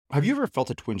Have you ever felt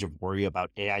a twinge of worry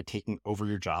about AI taking over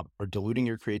your job or diluting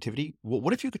your creativity? Well,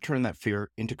 what if you could turn that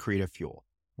fear into creative fuel?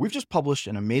 We've just published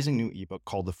an amazing new ebook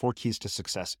called The 4 Keys to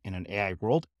Success in an AI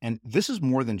World, and this is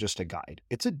more than just a guide.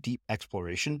 It's a deep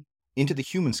exploration into the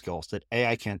human skills that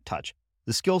AI can't touch,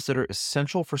 the skills that are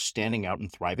essential for standing out and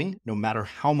thriving, no matter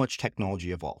how much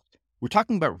technology evolves. We're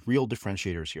talking about real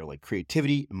differentiators here, like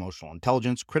creativity, emotional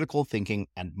intelligence, critical thinking,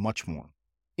 and much more.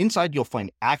 Inside, you'll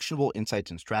find actionable insights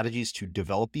and strategies to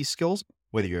develop these skills,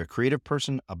 whether you're a creative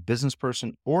person, a business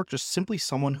person, or just simply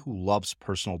someone who loves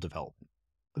personal development.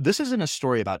 This isn't a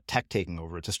story about tech taking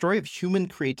over. It's a story of human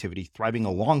creativity thriving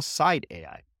alongside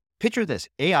AI. Picture this,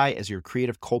 AI as your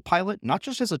creative co-pilot, not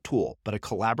just as a tool, but a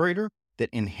collaborator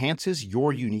that enhances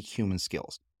your unique human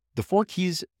skills. The 4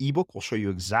 Keys ebook will show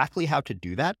you exactly how to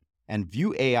do that and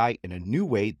view AI in a new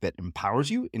way that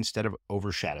empowers you instead of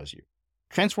overshadows you.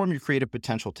 Transform your creative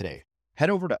potential today. Head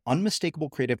over to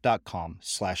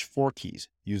unmistakablecreative.com/4keys.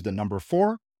 Use the number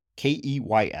 4,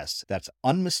 KEYS. That's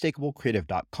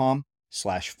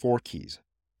unmistakablecreative.com/4keys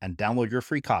and download your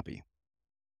free copy.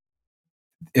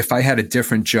 If I had a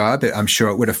different job, I'm sure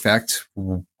it would affect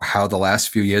how the last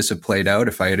few years have played out.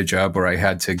 If I had a job where I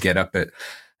had to get up at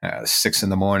 6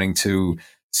 a.m. to,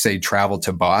 say, travel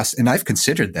to Boston, and I've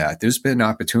considered that. There's been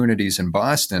opportunities in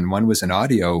Boston. One was an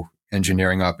audio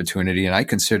engineering opportunity, and I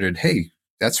considered, hey,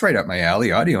 that's right up my alley,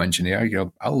 audio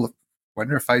engineer. I'll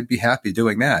wonder if I'd be happy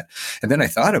doing that. And then I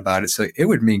thought about it. So it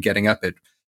would mean getting up at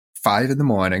 5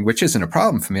 a.m, which isn't a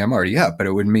problem for me. I'm already up, but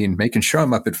it would mean making sure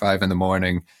I'm up at 5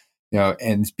 a.m,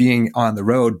 and being on the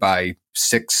road by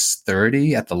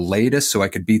 6:30 at the latest, so I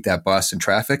could beat that Boston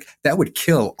traffic. That would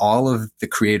kill all of the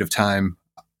creative time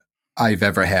I've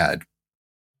ever had.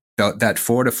 That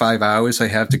 4 to 5 hours I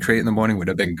have to create in the morning would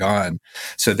have been gone.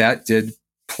 So that did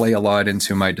play a lot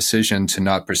into my decision to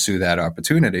not pursue that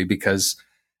opportunity, because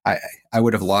I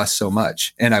would have lost so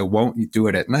much. And I won't do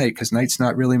it at night because night's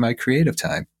not really my creative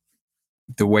time.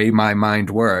 The way my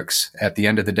mind works, at the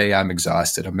end of the day, I'm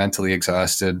exhausted. I'm mentally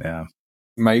exhausted. Yeah.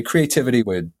 My creativity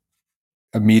would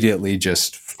immediately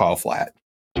just fall flat.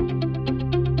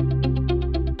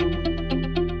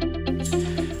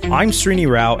 I'm Srini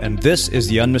Rao, and this is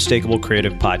the Unmistakable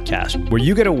Creative Podcast, where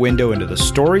you get a window into the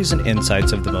stories and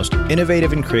insights of the most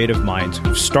innovative and creative minds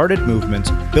who've started movements,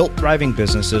 built thriving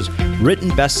businesses, written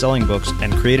best-selling books,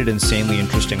 and created insanely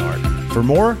interesting art. For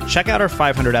more, check out our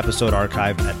 500-episode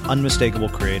archive at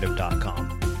unmistakablecreative.com.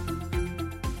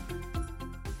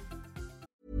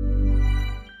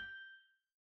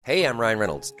 Hey, I'm Ryan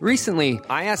Reynolds. Recently,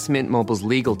 I asked Mint Mobile's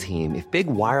legal team if big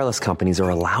wireless companies are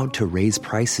allowed to raise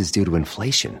prices due to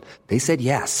inflation. They said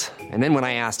yes. And then when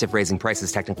I asked if raising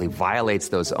prices technically violates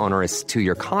those onerous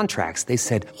 2-year contracts, they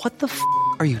said, "What the f***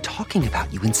 are you talking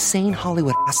about, you insane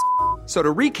Hollywood ass f- So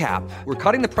to recap, we're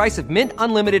cutting the price of Mint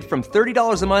Unlimited from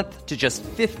 $30 a month to just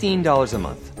 $15 a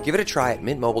month. Give it a try at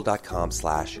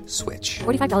mintmobile.com/switch.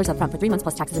 $45 up front for 3 months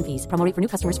plus taxes and fees. Promo rate for new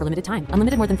customers for limited time.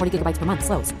 Unlimited more than 40 gigabytes per month.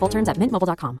 Slows full terms at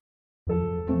mintmobile.com.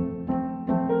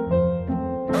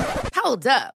 Hold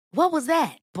up. What was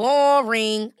that?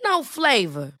 Boring. No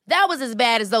flavor. That was as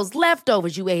bad as those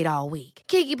leftovers you ate all week.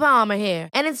 Keke Palmer here.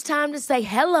 And it's time to say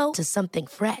hello to something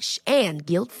fresh and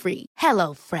guilt-free.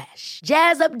 Hello Fresh.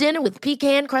 Jazz up dinner with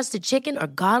pecan-crusted chicken or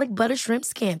garlic butter shrimp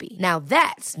scampi. Now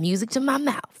that's music to my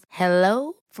mouth.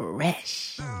 Hello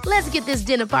Fresh. Let's get this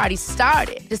dinner party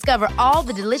started. Discover all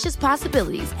the delicious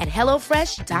possibilities at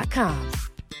hellofresh.com.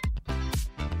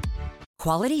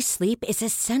 Quality sleep is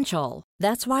essential.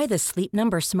 That's why the Sleep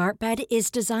Number Smart Bed is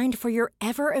designed for your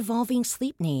ever-evolving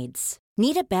sleep needs.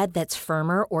 Need a bed that's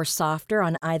firmer or softer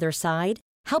on either side?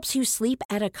 Helps you sleep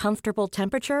at a comfortable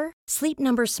temperature? Sleep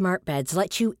Number Smart Beds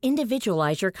let you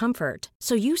individualize your comfort,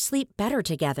 so you sleep better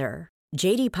together.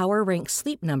 J.D. Power ranks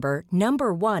Sleep Number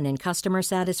number 1 in customer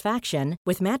satisfaction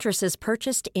with mattresses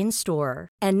purchased in-store.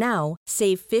 And now,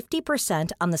 save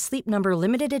 50% on the Sleep Number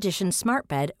Limited Edition Smart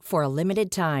Bed for a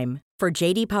limited time. For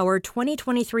J.D. Power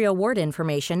 2023 award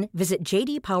information, visit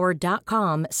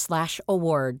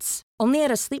jdpower.com/awards. Only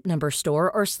at a Sleep Number store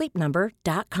or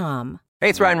sleepnumber.com. Hey,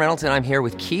 it's Ryan Reynolds, and I'm here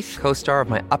with Keith, co-star of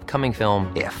my upcoming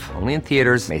film, If, only in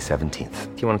theaters May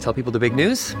 17th. Do you want to tell people the big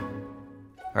news?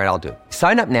 All right, I'll do it.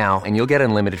 Sign up now and you'll get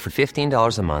unlimited for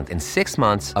 $15 a month and 6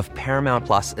 months of Paramount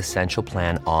Plus Essential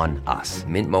Plan on us.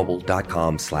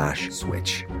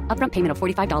 MintMobile.com/switch. Upfront payment of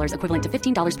 $45 equivalent to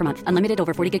 $15 per month. Unlimited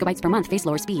over 40 gigabytes per month. Face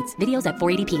lower speeds. Videos at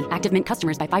 480p. Active Mint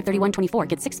customers by 531.24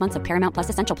 get 6 months of Paramount Plus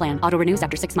Essential Plan. Auto renews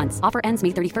after 6 months. Offer ends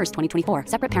May 31st, 2024.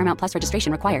 Separate Paramount Plus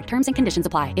registration required. Terms and conditions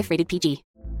apply if rated PG.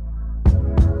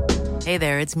 Hey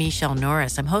there, it's Michelle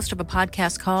Norris. I'm host of a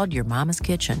podcast called Your Mama's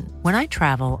Kitchen. When I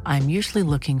travel, I'm usually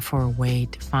looking for a way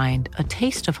to find a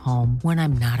taste of home when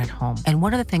I'm not at home. And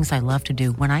one of the things I love to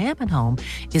do when I am at home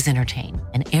is entertain.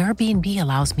 And Airbnb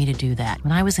allows me to do that.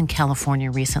 When I was in California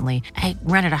recently, I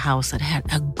rented a house that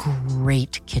had a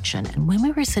great kitchen. And when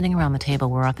we were sitting around the table,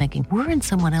 we were all thinking, we're in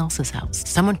someone else's house.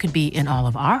 Someone could be in all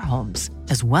of our homes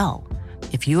as well.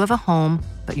 If you have a home,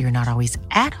 but you're not always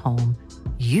at home,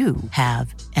 you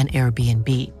have an Airbnb.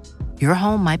 Your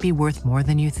home might be worth more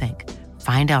than you think.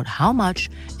 Find out how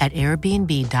much at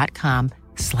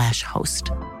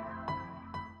airbnb.com/host.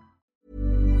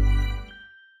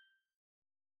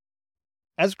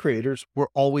 As creators, we're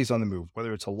always on the move.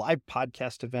 Whether it's a live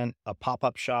podcast event, a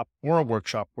pop-up shop, or a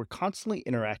workshop, we're constantly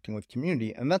interacting with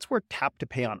community, and that's where Tap to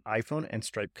Pay on iPhone and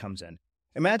Stripe comes in.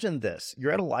 Imagine this.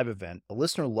 You're at a live event, a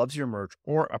listener loves your merch,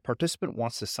 or a participant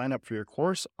wants to sign up for your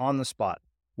course on the spot.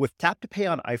 With Tap to Pay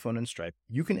on iPhone and Stripe,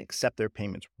 you can accept their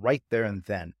payments right there and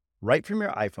then, right from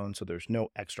your iPhone, so there's no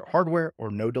extra hardware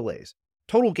or no delays.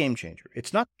 Total game changer.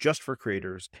 It's not just for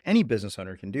creators. Any business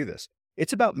owner can do this.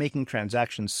 It's about making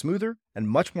transactions smoother and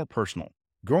much more personal,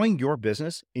 growing your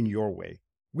business in your way.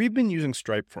 We've been using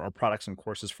Stripe for our products and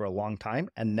courses for a long time,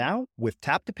 and now with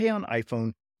Tap to Pay on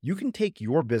iPhone, you can take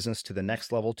your business to the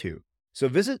next level too. So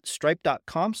visit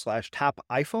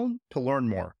stripe.com/tapiphone to learn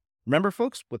more. Remember,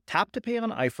 folks, with Tap to Pay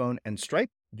on iPhone and Stripe,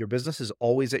 your business is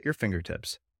always at your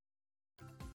fingertips.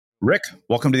 Rick,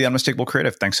 welcome to the Unmistakable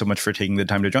Creative. Thanks so much for taking the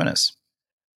time to join us.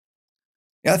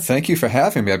 Yeah, thank you for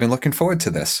having me. I've been looking forward to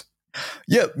this.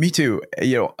 Yeah, me too.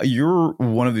 You're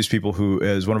one of these people who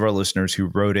is one of our listeners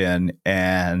who wrote in,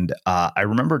 and I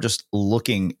remember just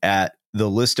looking at the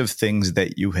list of things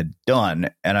that you had done,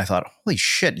 and I thought, holy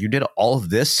shit, you did all of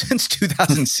this since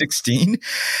 2016?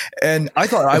 And I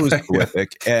thought I was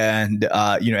prolific. And,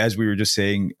 as we were just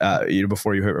saying,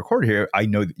 before you hit record here, I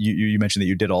know that you mentioned that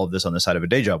you did all of this on the side of a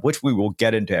day job, which we will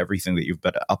get into everything that you've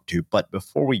been up to. But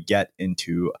before we get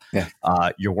into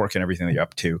your work and everything that you're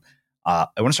up to, I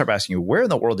want to start by asking you, where in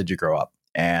the world did you grow up,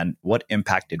 and what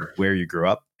impacted where you grew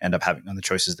up end up having on the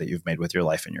choices that you've made with your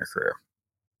life and your career?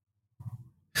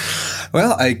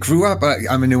 Well, I grew up,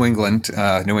 I'm a New Englander.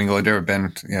 I've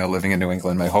been, living in New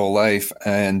England my whole life.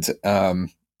 And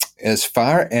as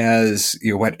far as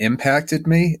what impacted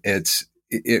me, it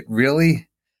really,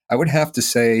 I would have to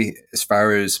say, as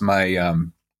far as my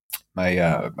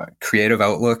my creative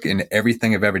outlook in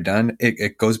everything I've ever done,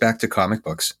 it goes back to comic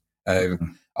books.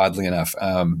 Oddly enough,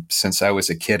 since I was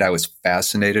a kid, I was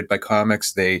fascinated by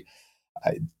comics.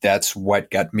 That's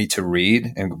what got me to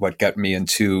read and what got me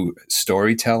into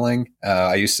storytelling.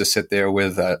 I used to sit there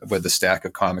with a stack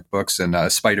of comic books,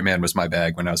 and Spider-Man was my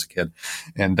bag when I was a kid,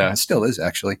 and still is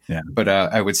actually. Yeah. But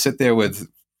I would sit there with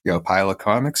a pile of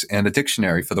comics and a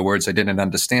dictionary for the words I didn't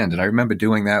understand. And I remember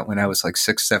doing that when I was like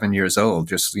 6, 7 years old,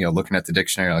 just, looking at the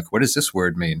dictionary, like, what does this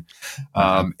word mean?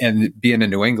 And being in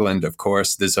New England, of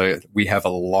course, we have a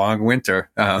long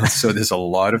winter. So there's a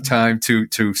lot of time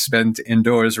to spend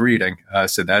indoors reading.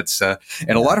 So that's, and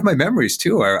a lot of my memories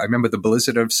too. I remember the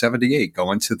blizzard of 78,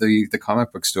 going to the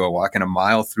comic book store, walking a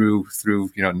mile through,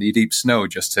 knee deep snow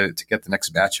just to get the next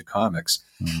batch of comics.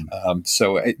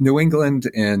 So New England,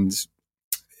 and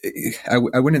I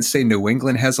wouldn't say New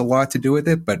England has a lot to do with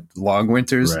it, but long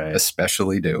winters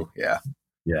especially do. Yeah.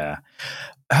 Yeah.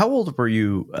 How old were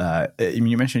you?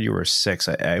 You mentioned you were 6.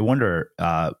 I wonder,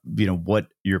 what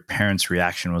your parents'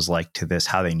 reaction was like to this,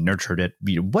 how they nurtured it.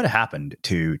 What happened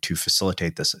to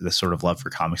facilitate this sort of love for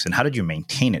comics, and how did you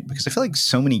maintain it? Because I feel like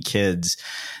so many kids,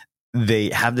 they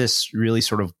have this really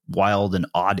sort of wild and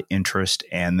odd interest,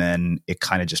 and then it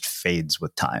kind of just fades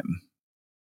with time.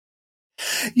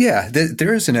 Yeah,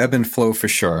 there is an ebb and flow for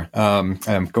sure.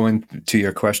 Going to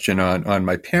your question on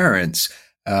my parents,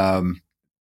 they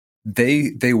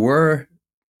were,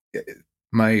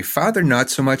 my father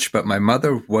not so much, but my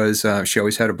mother was. She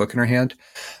always had a book in her hand,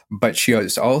 but she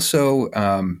was also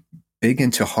big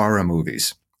into horror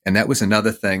movies, and that was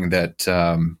another thing that,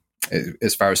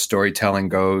 as far as storytelling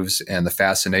goes, and the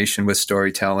fascination with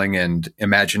storytelling and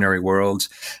imaginary worlds,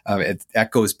 that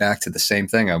goes back to the same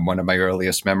thing. One of my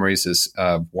earliest memories is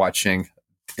watching,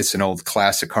 it's an old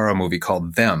classic horror movie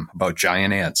called Them, about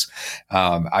giant ants.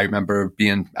 I remember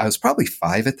I was probably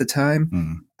 5 at the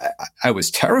time. I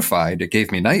was terrified. It gave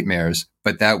me nightmares,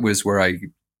 but that was where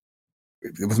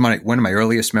one of my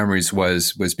earliest memories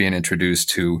was being introduced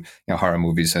to horror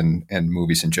movies and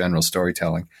movies in general,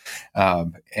 storytelling.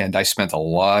 And I spent a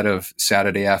lot of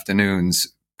Saturday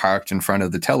afternoons parked in front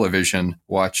of the television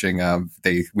watching.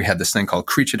 We had this thing called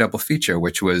Creature Double Feature,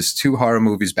 which was 2 horror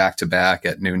movies back to back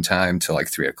at noontime till like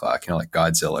 3:00. Like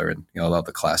Godzilla and all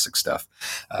the classic stuff.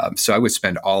 So I would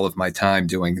spend all of my time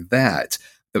doing that.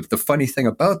 The funny thing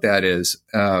about that is,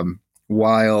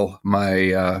 while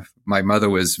my mother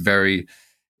was very,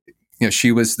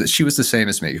 she was the same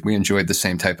as me. We enjoyed the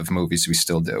same type of movies. We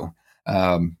still do.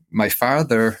 My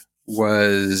father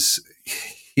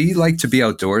he liked to be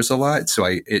outdoors a lot, so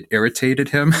it irritated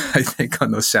him, I think,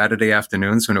 on those Saturday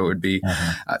afternoons when it would be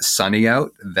sunny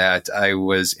out, that I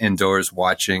was indoors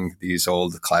watching these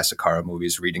old classic horror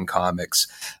movies, reading comics,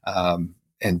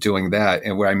 and doing that.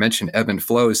 And where I mentioned ebb and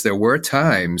flows, there were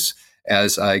times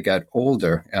as I got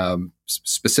older,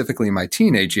 specifically in my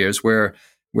teenage years, where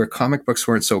comic books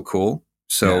weren't so cool.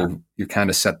 So you kind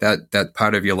of set that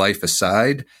part of your life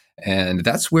aside. And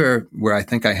that's where I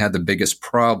think I had the biggest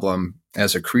problem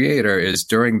as a creator, is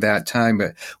during that time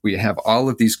we have all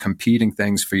of these competing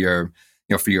things for your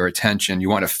attention. You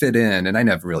want to fit in, and I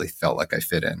never really felt like I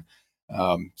fit in.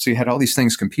 So you had all these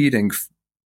things competing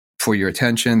for your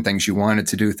attention, things you wanted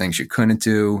to do, things you couldn't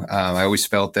do. I always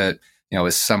felt that it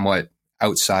was somewhat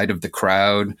outside of the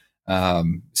crowd.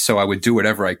 So I would do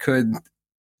whatever I could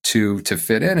to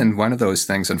fit in. And one of those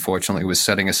things, unfortunately, was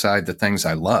setting aside the things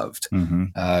I loved. Mm-hmm.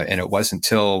 And it wasn't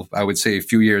until, I would say, a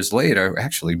few years later,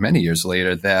 actually many years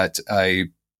later, that I,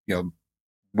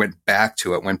 went back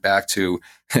to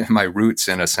my roots,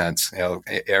 in a sense,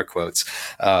 air quotes,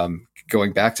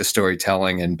 going back to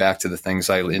storytelling and back to the things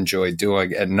I enjoyed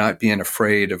doing, and not being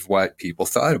afraid of what people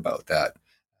thought about that.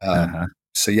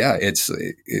 So yeah, it's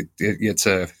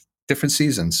different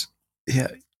seasons. Yeah.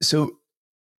 So,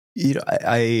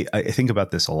 I think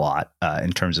about this a lot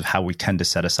in terms of how we tend to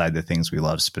set aside the things we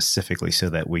love specifically so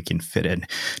that we can fit in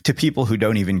to people who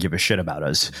don't even give a shit about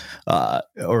us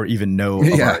or even know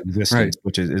of our existence,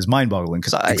 which is mind-boggling.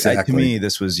 Because to me,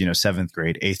 this was 7th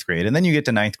grade, 8th grade, and then you get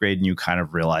to 9th grade and you kind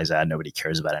of realize that nobody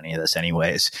cares about any of this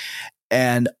anyways.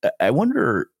 And I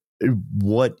wonder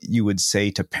what you would say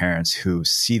to parents who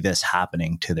see this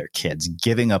happening to their kids,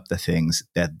 giving up the things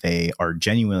that they are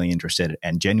genuinely interested in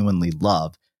and genuinely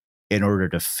love in order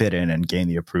to fit in and gain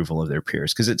the approval of their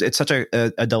peers. Because it's such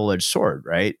a double-edged sword,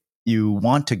 right? You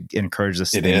want to encourage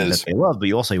this thing that they love, but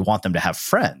you also want them to have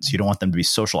friends. You don't want them to be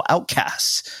social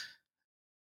outcasts.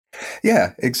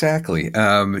 Yeah, exactly.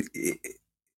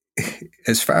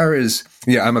 As far as,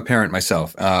 I'm a parent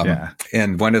myself.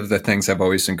 And one of the things I've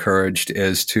always encouraged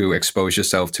is to expose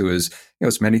yourself to as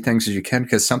many things as you can,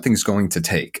 because something's going to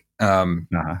take. I'm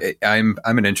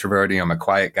an introvert. I'm a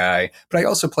quiet guy, but I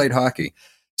also played hockey.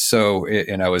 So,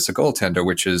 and I was a goaltender,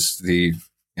 which is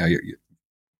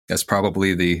that's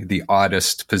probably the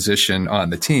oddest position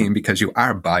on the team, because you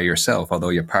are by yourself, although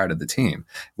you're part of the team,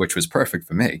 which was perfect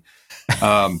for me.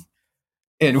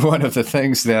 And one of the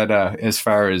things that, as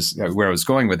far as where I was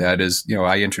going with that is,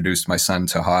 I introduced my son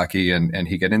to hockey and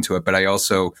he got into it, but I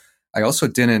also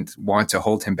didn't want to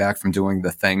hold him back from doing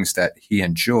the things that he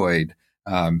enjoyed.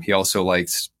 He also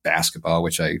likes basketball,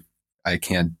 which I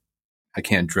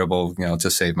can't dribble,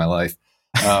 to save my life.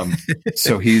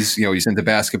 So he's into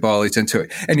basketball, he's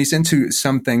into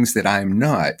some things that I'm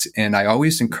not. And I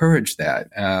always encourage that.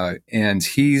 And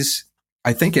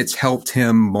I think it's helped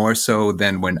him more so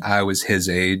than when I was his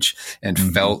age and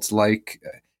felt like,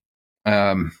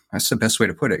 that's the best way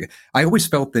to put it. I always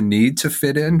felt the need to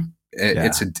fit in.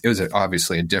 It was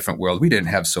obviously a different world. We didn't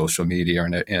have social media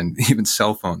and even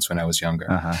cell phones when I was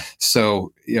younger.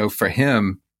 So, for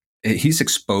him, he's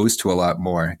exposed to a lot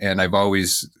more. And I've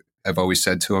always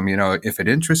said to him, if it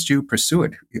interests you, pursue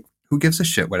it. Who gives a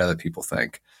shit what other people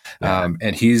think?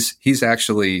 And he's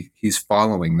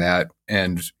following that,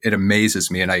 and it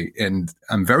amazes me. And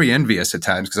I'm very envious at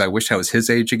times, because I wish I was his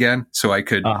age again, so I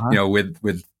could,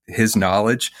 with his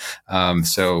knowledge.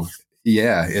 So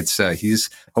yeah, he's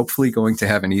hopefully going to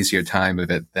have an easier time of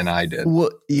it than I did. Well,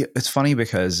 it's funny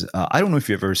because I don't know if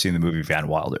you've ever seen the movie Van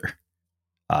Wilder.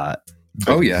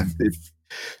 Oh yeah.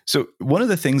 So one of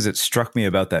the things that struck me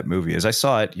about that movie is I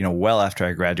saw it, well after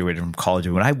I graduated from college.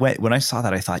 And when I saw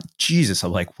that, I thought, Jesus,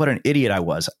 I'm like, what an idiot I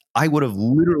was. I would have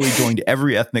literally joined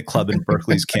every ethnic club in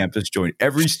Berkeley's campus, joined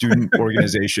every student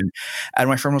organization. And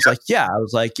my friend was like,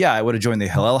 I would have joined the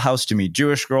Hillel House to meet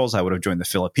Jewish girls. I would have joined the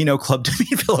Filipino club to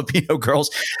meet Filipino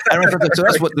girls. And my friend was like, so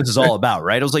that's what this is all about,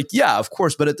 right? I was like, yeah, of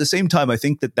course. But at the same time, I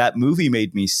think that movie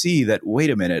made me see that, wait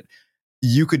a minute,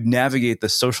 you could navigate the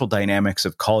social dynamics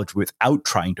of college without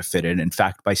trying to fit in. In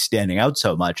fact, by standing out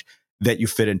so much that you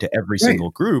fit into every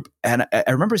single group. And I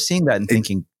remember seeing that and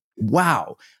thinking,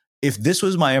 wow, if this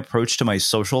was my approach to my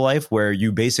social life, where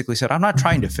you basically said, I'm not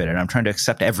trying to fit in, I'm trying to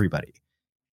accept everybody.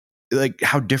 like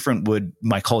how different would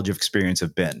my college experience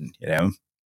have been, you know?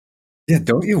 Yeah.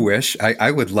 Don't you wish?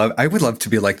 I would love to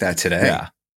be like that today. Yeah.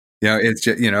 It's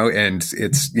just, and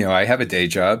it's, I have a day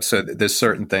job. So there's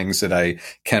certain things that I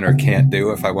can or can't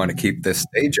do if I want to keep this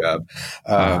day job.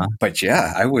 But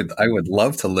yeah, I would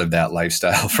love to live that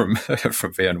lifestyle from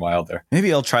Van Wilder.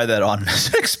 Maybe I'll try that on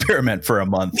as an experiment for a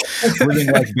month.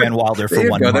 Living like Van Wilder for 1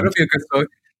 month. That'll be a good book.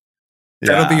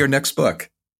 That'll be your next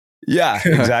book. Yeah,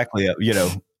 exactly.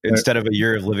 Instead of a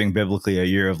year of living biblically, a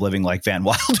year of living like Van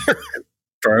Wilder.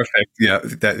 Perfect. Yeah.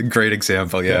 That great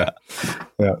example. Yeah.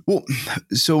 Well,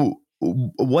 so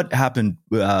what happened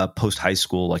post high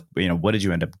school? Like, what did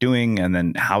you end up doing? And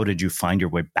then how did you find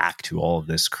your way back to all of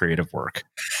this creative work?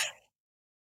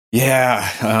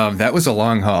 Yeah. That was a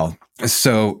long haul.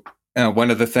 So one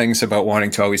of the things about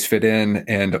wanting to always fit in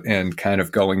and kind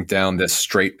of going down this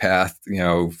straight path,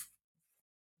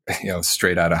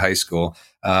 straight out of high school,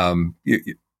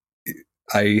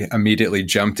 I immediately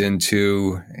jumped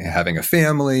into having a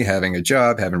family, having a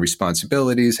job, having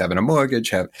responsibilities, having a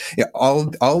mortgage,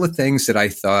 all the things that I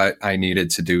thought I needed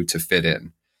to do to fit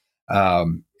in.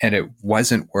 And it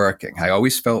wasn't working. I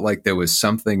always felt like there was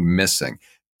something missing.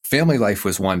 Family life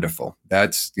was wonderful.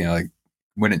 That's, I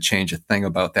wouldn't change a thing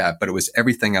about that, but it was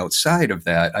everything outside of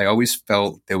that. I always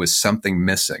felt there was something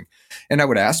missing. And I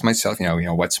would ask myself,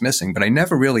 what's missing? But I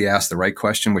never really asked the right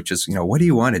question, which is, what do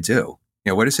you want to do?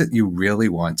 What is it you really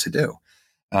want to do?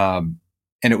 And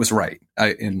it was right.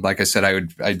 And like I said,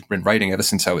 I'd been writing ever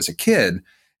since I was a kid.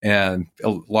 And a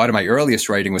lot of my earliest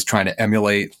writing was trying to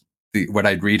emulate what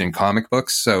I'd read in comic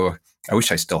books. So I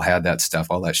wish I still had that stuff.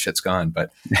 All that shit's gone.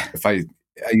 But if I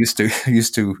used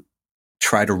to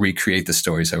try to recreate the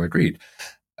stories I would read.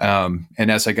 And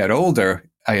as I got older,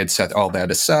 I had set all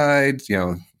that aside,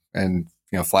 and,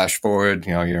 flash forward,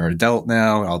 you're an adult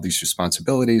now, all these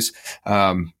responsibilities.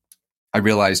 I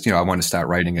realized, I want to start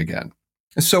writing again.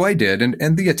 So I did.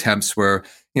 And the attempts were,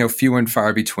 few and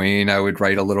far between. I would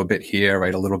write a little bit here,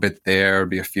 write a little bit there,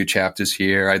 be a few chapters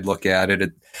here. I'd look at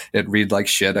it. It'd read like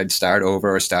shit. I'd start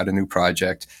over or start a new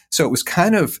project. So it was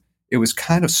kind of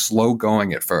slow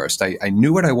going at first. I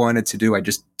knew what I wanted to do. I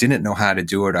just didn't know how to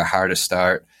do it or how to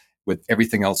start with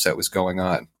everything else that was going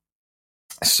on.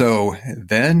 So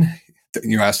then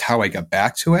you asked how I got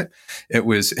back to it. It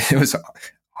was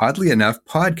oddly enough,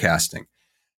 podcasting.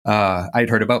 I'd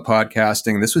heard about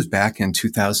podcasting. This was back in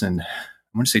 2000, I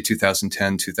want to say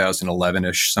 2010,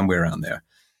 2011-ish, somewhere around there.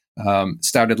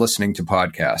 Started listening to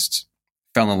podcasts,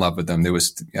 fell in love with them. There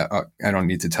was, I don't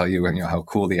need to tell you, how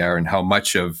cool they are and how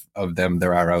much of them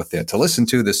there are out there to listen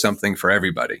to. There's something for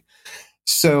everybody.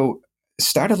 So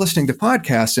started listening to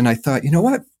podcasts and I thought,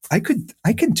 what, I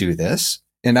could do this.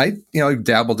 And I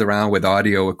dabbled around with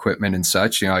audio equipment and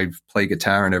such. I play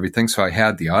guitar and everything. So I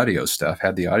had the audio stuff,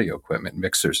 had the audio equipment,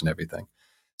 mixers and everything.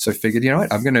 So I figured,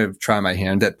 what, I'm going to try my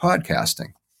hand at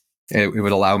podcasting. It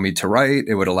would allow me to write.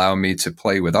 It would allow me to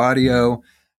play with audio.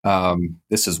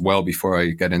 This is well before I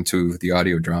got into the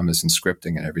audio dramas and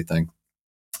scripting and everything.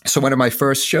 So one of my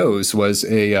first shows was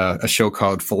a show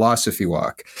called Philosophy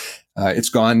Walk. It's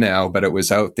gone now, but it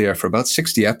was out there for about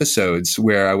 60 episodes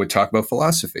where I would talk about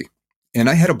philosophy. And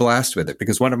I had a blast with it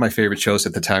because one of my favorite shows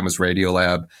at the time was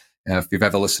Radiolab. If you've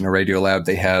ever listened to Radiolab,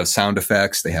 they have sound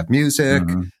effects, they have music.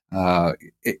 Mm-hmm.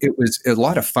 It was a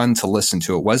lot of fun to listen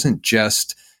to. It wasn't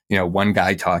just, one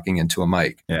guy talking into a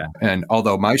mic. Yeah. And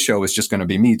although my show was just going to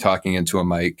be me talking into a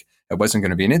mic, it wasn't going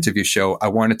to be an interview show. I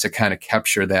wanted to kind of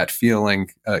capture that feeling.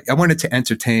 I wanted to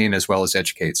entertain as well as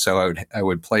educate. So I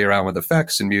would play around with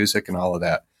effects and music and all of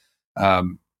that.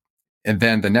 And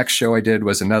then the next show I did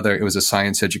was it was a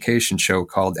science education show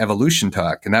called Evolution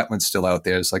Talk. And that one's still out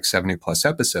there. It's like 70 plus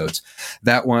episodes.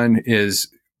 That one is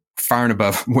far and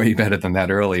above way better than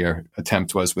that earlier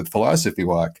attempt was with Philosophy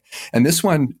Walk. And this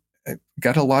one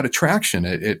got a lot of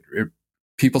traction.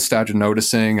 People started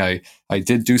noticing. I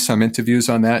did do some interviews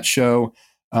on that show.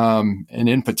 And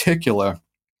in particular,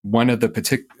 one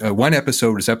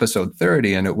episode was episode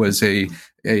 30, and it was a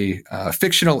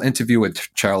fictional interview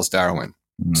with Charles Darwin.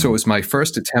 Mm-hmm. So it was my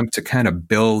first attempt to kind of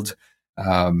build,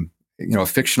 a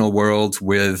fictional world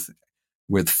with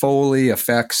Foley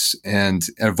effects and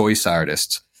a voice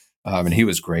artist. And he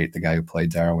was great, the guy who played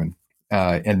Darwin.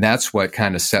 And that's what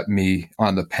kind of set me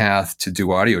on the path to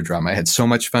do audio drama. I had so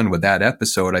much fun with that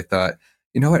episode. I thought,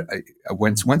 what?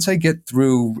 Once I get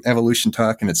through Evolution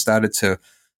Talk and it started to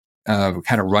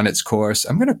kind of run its course,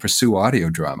 I'm going to pursue audio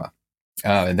drama.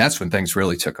 And that's when things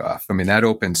really took off. I mean, that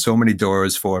opened so many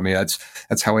doors for me.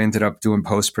 That's how I ended up doing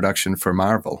post-production for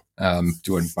Marvel,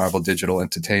 doing Marvel Digital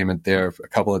Entertainment there, a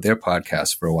couple of their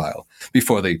podcasts for a while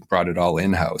before they brought it all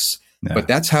in-house. Yeah. But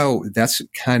that's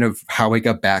kind of how I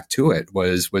got back to it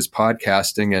was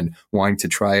podcasting and wanting to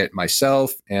try it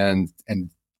myself. And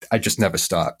I just never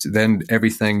stopped. Then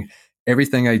everything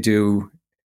I do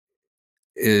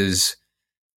is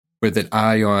with an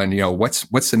eye on,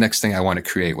 what's the next thing I want to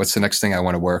create? What's the next thing I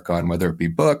want to work on, whether it be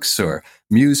books or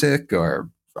music or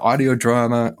audio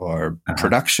drama or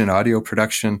audio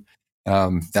production.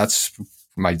 That's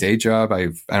my day job. I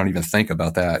don't even think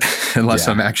about that unless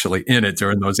I'm actually in it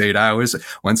during those 8 hours.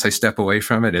 Once I step away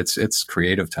from it, it's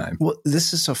creative time. Well,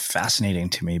 this is so fascinating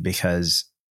to me because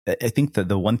I think that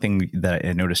the one thing that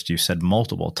I noticed you said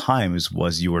multiple times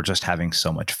was you were just having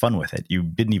so much fun with it. You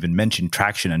didn't even mention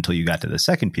traction until you got to the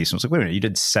second piece. And I was like, wait a minute, you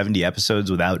did 70 episodes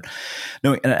without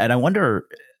knowing. And I wonder,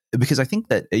 because I think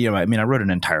that, I wrote an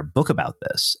entire book about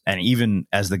this. And even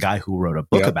as the guy who wrote a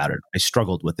book about it, I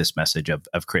struggled with this message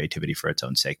of creativity for its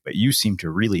own sake. But you seem to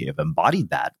really have embodied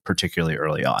that, particularly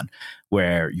early on,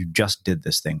 where you just did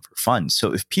this thing for fun.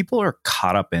 So if people are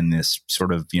caught up in this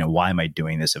sort of, why am I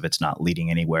doing this if it's not leading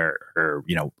anywhere, or,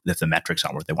 if the metrics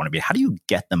aren't what they want to be, how do you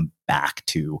get them back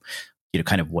to,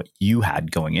 kind of what you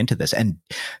had going into this? And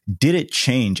did it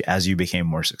change as you became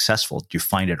more successful? Do you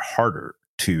find it harder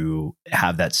to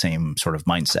have that same sort of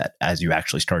mindset as you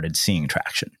actually started seeing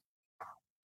traction?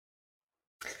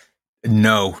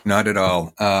 No, not at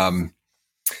all.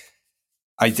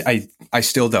 I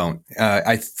still don't.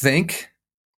 I think,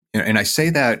 and I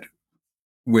say that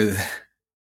with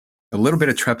a little bit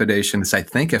of trepidation, is I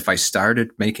think if I started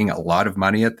making a lot of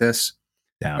money at this,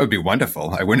 it would be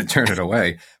wonderful. I wouldn't turn it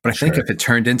away. But I think if it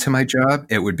turned into my job,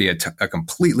 it would be a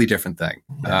completely different thing.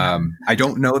 I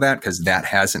don't know that because that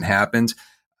hasn't happened.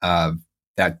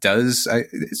 There's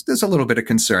a little bit of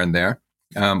concern there.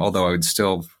 Although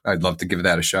I'd love to give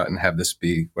that a shot and have this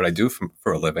be what I do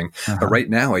for a living. But right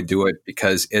now I do it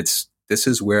because this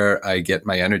is where I get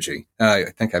my energy. I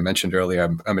think I mentioned earlier,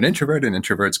 I'm an introvert, and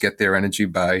introverts get their energy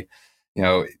by,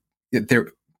 your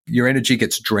energy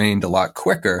gets drained a lot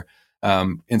quicker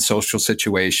in social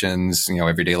situations,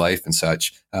 everyday life and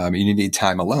such. You need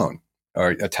time alone or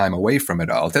a time away from it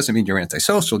all. It doesn't mean you're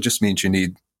antisocial, it just means you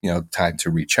need, time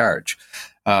to recharge.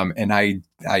 And I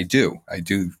do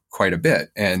quite a bit.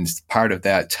 And part of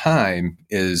that time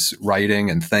is writing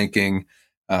and thinking,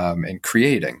 and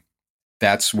creating.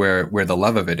 That's where the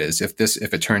love of it is. If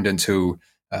it turned into,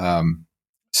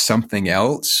 something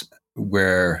else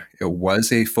where it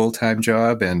was a full-time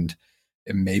job, and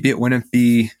maybe it wouldn't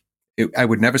be, I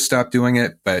would never stop doing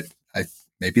it, but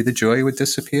maybe the joy would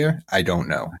disappear. I don't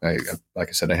know. Like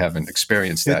I said, I haven't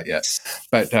experienced that yet,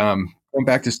 but, going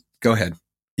back to, go ahead.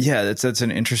 Yeah, that's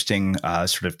an interesting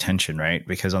sort of tension, right?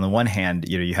 Because on the one hand,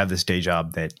 you have this day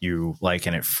job that you like,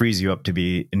 and it frees you up to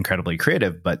be incredibly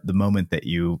creative. But the moment that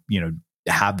you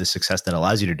have the success that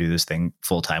allows you to do this thing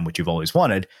full time, which you've always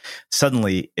wanted,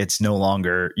 suddenly it's no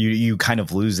longer, you kind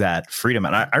of lose that freedom.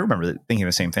 And I remember thinking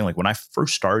the same thing. Like when I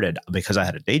first started, because I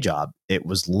had a day job, it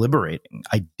was liberating.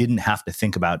 I didn't have to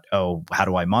think about, how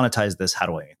do I monetize this? How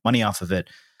do I make money off of it?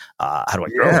 How do I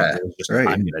grow it? It was just, I'm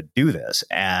going to do this.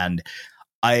 And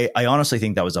I honestly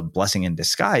think that was a blessing in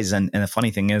disguise. And the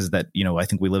funny thing is that, I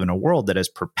think we live in a world that has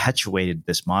perpetuated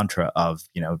this mantra of,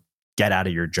 get out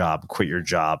of your job, quit your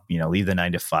job, leave the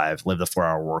 9 to 5, live the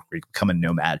 4-hour work week, become a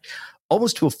nomad,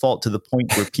 almost to a fault, to the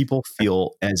point where people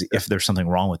feel as if there's something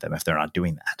wrong with them if they're not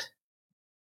doing that.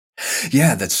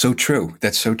 Yeah, that's so true.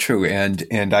 That's so true.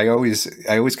 And I always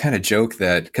kind of joke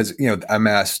that, because, I'm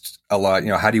asked a lot,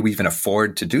 how do you even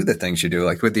afford to do the things you do?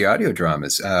 Like with the audio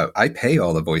dramas, I pay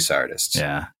all the voice artists.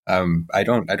 Yeah. I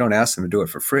don't ask them to do it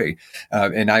for free.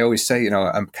 And I always say,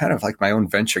 I'm kind of like my own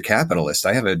venture capitalist.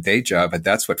 I have a day job, but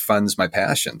that's what funds my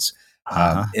passions.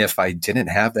 If I didn't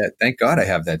have that, thank God I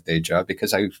have that day job,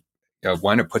 because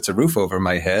one, it puts a roof over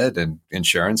my head and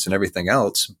insurance and everything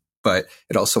else. But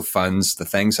it also funds the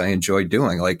things I enjoy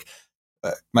doing, like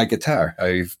my guitar.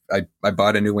 I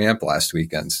bought a new amp last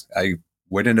weekend. I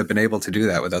wouldn't have been able to do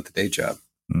that without the day job.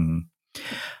 Mm-hmm.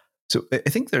 So I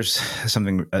think there's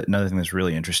another thing that's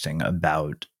really interesting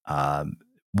about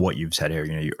what you've said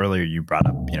here. Earlier you brought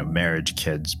up, marriage,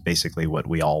 kids, basically what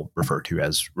we all refer to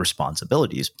as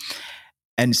responsibilities.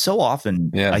 And so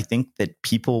often, I think that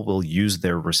people will use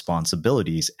their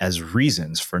responsibilities as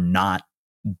reasons for not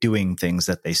doing things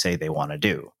that they say they want to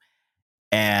do.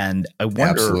 And I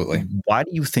wonder, why do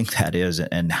you think that is?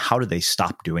 And how do they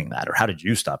stop doing that? Or how did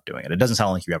you stop doing it? It doesn't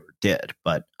sound like you ever did,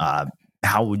 but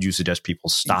how would you suggest people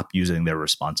stop using their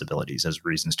responsibilities as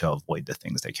reasons to avoid the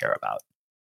things they care about?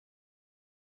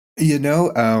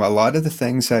 A lot of the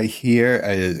things I hear,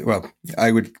 I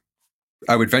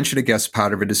would venture to guess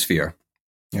part of it is fear.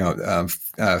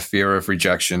 fear of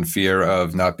rejection, fear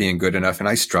of not being good enough. And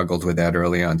I struggled with that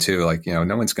early on too. Like,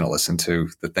 no one's going to listen to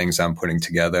the things I'm putting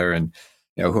together. And,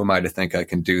 who am I to think I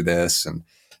can do this? And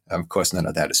of course, none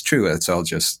of that is true. It's all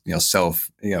just, self,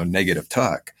 negative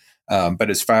talk. But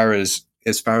as far as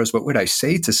what would I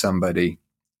say to somebody?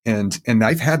 And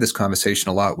I've had this conversation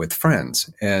a lot with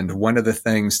friends. And one of the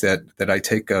things that I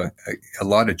take a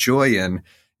lot of joy in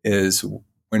is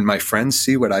when my friends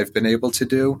see what I've been able to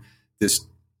do. There's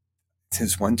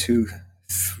 1, 2,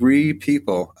 3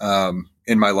 people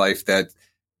in my life that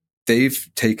they've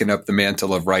taken up the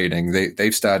mantle of writing.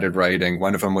 They've started writing.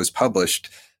 One of them was published.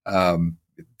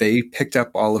 They picked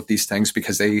up all of these things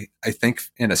because I think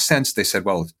in a sense, they said,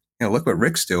 well, look what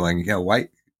Rick's doing. Why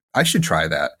I should try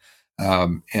that.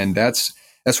 And that's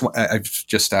what I've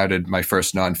just started my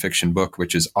first nonfiction book,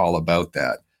 which is all about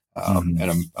that.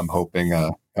 And I'm hoping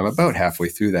I'm about halfway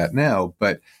through that now,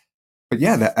 but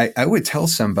yeah, I would tell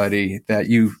somebody that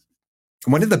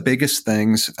one of the biggest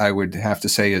things I would have to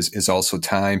say is also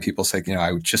time. People say,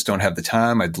 I just don't have the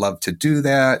time. I'd love to do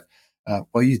that.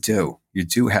 Well, you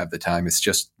do have the time. It's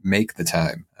just make the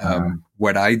time.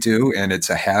 What I do, and it's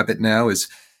a habit now, is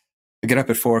I get up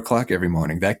at 4:00 every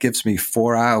morning. That gives me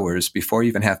 4 hours before I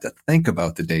even have to think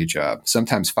about the day job,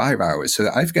 sometimes 5 hours. So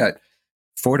I've got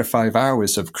 4 to 5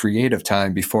 hours of creative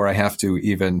time before I have to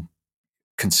even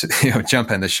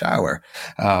jump in the shower.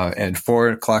 And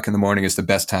 4:00 in the morning is the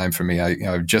best time for me.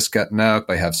 I've just gotten up.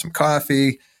 I have some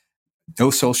coffee, no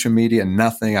social media,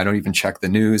 nothing. I don't even check the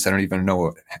news. I don't even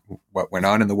know what went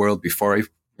on in the world before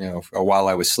or while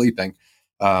I was sleeping.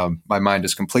 My mind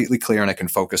is completely clear and I can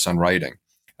focus on writing.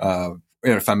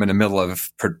 If I'm in the middle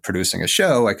of producing a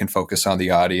show, I can focus on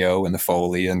the audio and the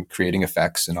Foley and creating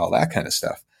effects and all that kind of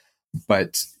stuff.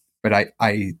 But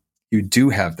you do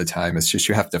have the time. It's just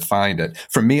you have to find it.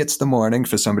 For me, it's the morning.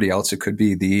 For somebody else, it could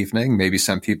be the evening. Maybe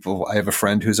some people, I have a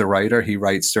friend who's a writer. He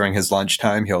writes during his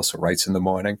lunchtime. He also writes in the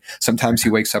morning. Sometimes he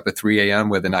wakes up at 3 a.m.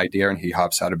 with an idea and he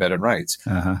hops out of bed and writes.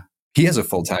 He has a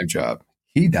full-time job.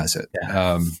 He does it.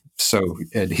 Yeah.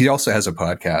 And he also has a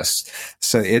podcast.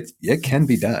 So it can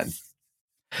be done.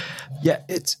 Yeah,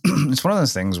 it's one of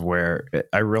those things where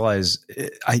I realize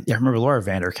I remember Laura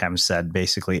Vanderkam said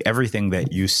basically everything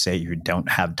that you say you don't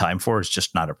have time for is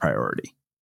just not a priority.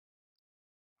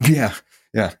 Yeah,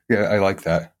 I like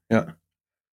that. Yeah.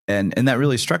 And that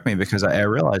really struck me because I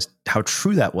realized how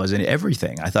true that was in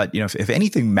everything. I thought, if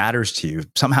anything matters to you,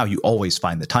 somehow you always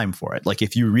find the time for it. Like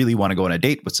if you really want to go on a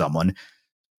date with someone,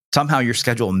 somehow your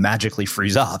schedule magically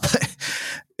frees up.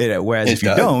 Whereas if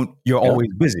you don't, you're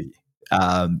always busy.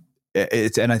 And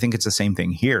I think it's the same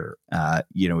thing here. I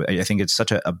think it's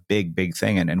such a big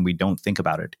thing, and we don't think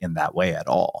about it in that way at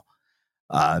all.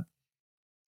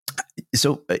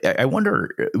 So I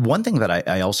wonder, one thing that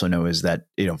I also know is that,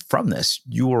 from this,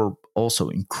 you're also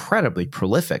incredibly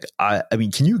prolific. I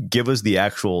mean, can you give us the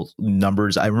actual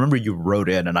numbers? I remember you wrote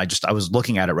in, and I was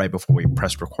looking at it right before we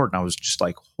pressed record, and I was just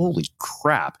like, holy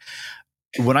crap.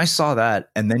 When I saw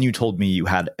that, and then you told me you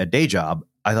had a day job,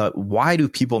 I thought, why do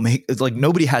people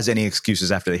nobody has any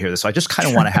excuses after they hear this. So I just kind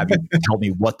of want to have you tell me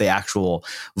what the actual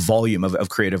volume of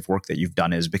creative work that you've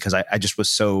done is, because I just was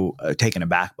so taken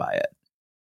aback by it.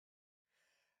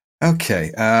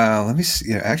 Okay. Let me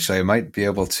see. Actually, I might be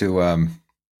able to,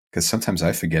 because sometimes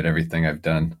I forget everything I've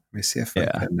done. Let me see if I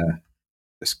can,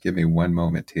 just give me one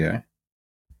moment here.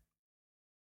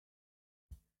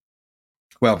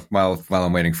 Well, while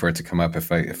I'm waiting for it to come up,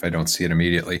 if I don't see it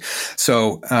immediately.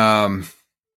 So,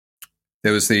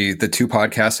 there was the 2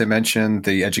 podcasts I mentioned,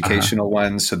 the educational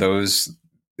ones. So those,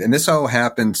 and this all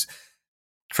happened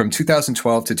from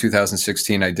 2012 to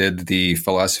 2016. I did the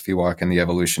Philosophy Walk and the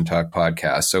Evolution Talk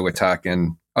podcast. So we're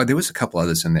talking, there was a couple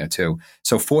others in there too.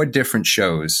 So 4 different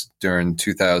shows during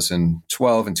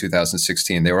 2012 and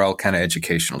 2016. They were all kind of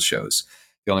educational shows.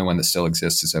 The only one that still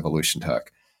exists is Evolution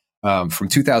Talk. From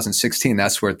 2016,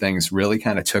 that's where things really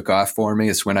kind of took off for me.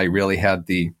 It's when I really had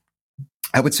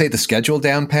I would say the schedule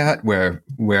down pat, where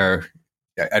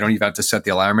I don't even have to set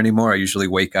the alarm anymore. I usually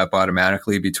wake up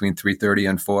automatically between 3:30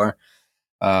 and 4.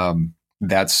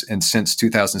 And since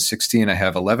 2016, I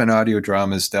have 11 audio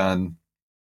dramas done.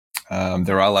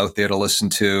 They're all out there to listen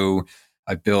to.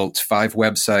 I built 5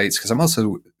 websites because I'm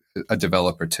also a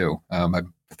developer too. I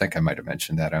think I might have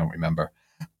mentioned that. I don't remember.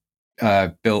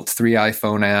 Built 3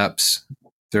 iPhone apps.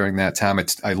 During that time,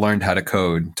 I learned how to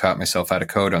code, taught myself how to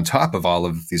code on top of all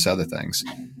of these other things.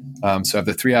 So I have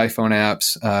the 3 iPhone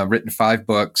apps, written 5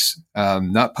 books,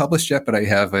 not published yet, but I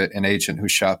have an agent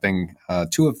who's shopping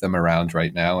 2 of them around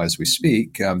right now as we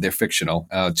speak. They're fictional.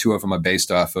 2 of them are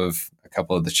based off of a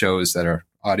couple of the shows that are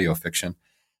audio fiction.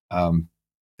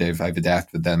 I've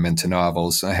adapted them into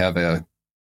novels. I have a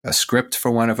script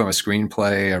for one of them, a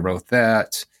screenplay. I wrote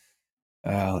that.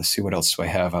 Let's see, what else do I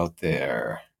have out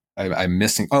there? I'm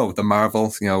missing, the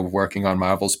Marvel, working on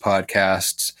Marvel's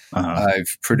podcasts.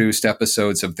 I've produced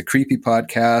episodes of the Creepy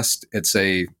Podcast. It's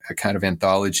a kind of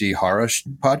anthology horror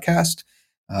podcast.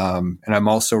 And I'm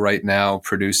also right now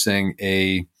producing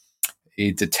a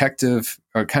detective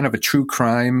or kind of a true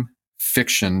crime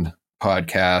fiction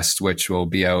podcast, which will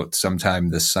be out sometime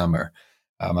this summer.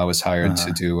 I was hired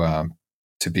to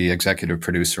be executive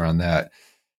producer on that.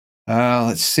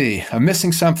 Let's see. I'm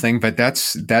missing something, but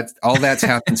that's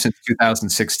happened since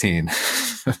 2016.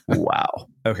 Wow.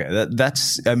 Okay.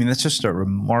 That's just a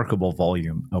remarkable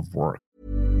volume of work.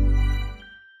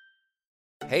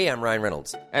 Hey, I'm Ryan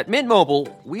Reynolds. At Mint Mobile,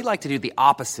 we like to do the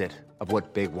opposite of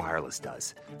what Big Wireless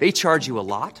does. They charge you a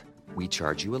lot. We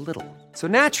charge you a little. So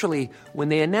naturally, when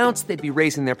they announced they'd be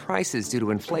raising their prices due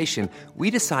to inflation,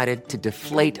 we decided to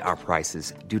deflate our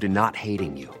prices due to not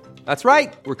hating you. That's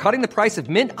right. We're cutting the price of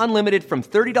Mint Unlimited from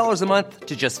 $30 a month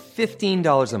to just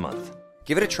 $15 a month.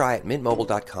 Give it a try at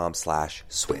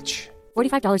mintmobile.com/switch.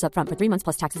 $45 up front for 3 months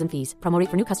plus taxes and fees. Promo rate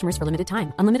for new customers for limited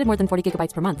time. Unlimited more than 40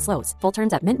 gigabytes per month slows. Full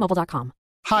terms at mintmobile.com.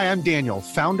 Hi, I'm Daniel,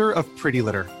 founder of Pretty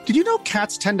Litter. Did you know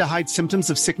cats tend to hide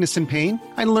symptoms of sickness and pain?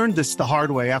 I learned this the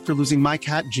hard way after losing my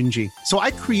cat, Gingy. So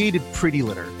I created Pretty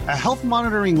Litter, a health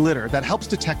monitoring litter that helps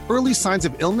detect early signs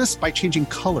of illness by changing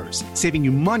colors, saving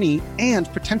you money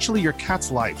and potentially your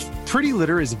cat's life. Pretty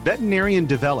Litter is veterinarian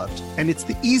developed, and it's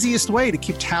the easiest way to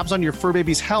keep tabs on your fur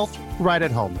baby's health right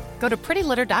at home. Go to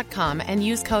prettylitter.com and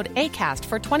use code ACAST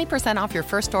for 20% off your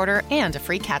first order and a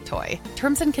free cat toy.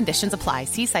 Terms and conditions apply.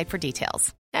 See site for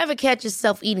details. Ever catch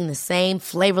yourself eating the same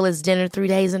flavorless dinner 3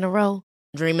 days in a row?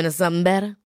 Dreaming of something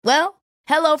better? Well,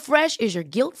 HelloFresh is your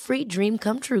guilt-free dream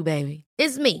come true, baby.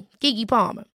 It's me, Keke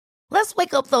Palmer. Let's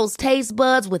wake up those taste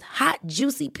buds with hot,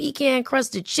 juicy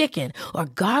pecan-crusted chicken or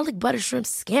garlic butter shrimp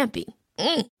scampi.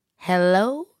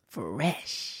 Hello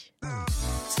Fresh.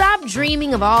 Stop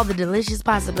dreaming of all the delicious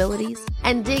possibilities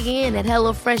and dig in at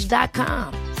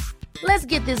HelloFresh.com. Let's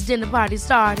get this dinner party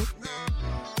started.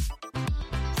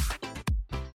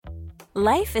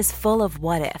 Life is full of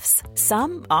what-ifs.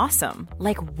 Some awesome,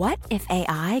 like what if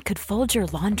AI could fold your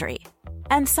laundry?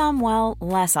 And some, well,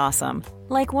 less awesome,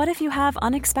 like what if you have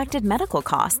unexpected medical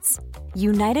costs?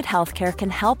 United Healthcare can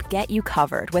help get you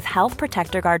covered with Health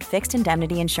Protector Guard fixed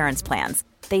indemnity insurance plans.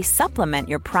 They supplement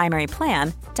your primary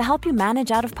plan to help you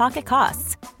manage out-of-pocket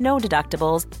costs. No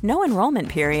deductibles, no enrollment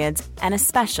periods, and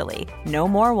especially no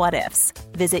more what-ifs.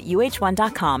 Visit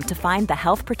uh1.com to find the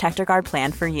Health Protector Guard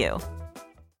plan for you.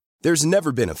 There's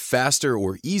never been a faster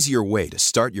or easier way to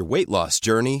start your weight loss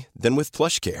journey than with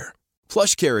PlushCare.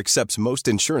 PlushCare accepts most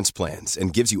insurance plans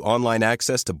and gives you online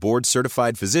access to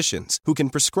board-certified physicians who can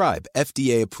prescribe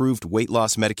FDA-approved weight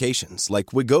loss medications like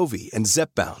Wegovy and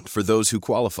Zepbound for those who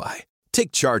qualify.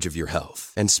 Take charge of your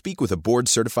health and speak with a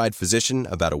board-certified physician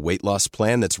about a weight loss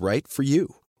plan that's right for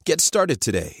you. Get started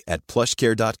today at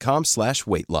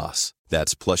plushcare.com/weight loss.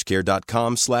 That's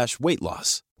plushcare.com/weight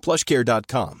loss.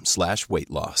 plushcare.com/weight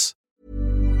loss.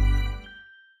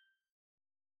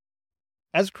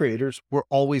 As creators, we're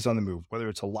always on the move. Whether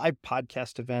it's a live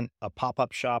podcast event, a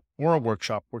pop-up shop, or a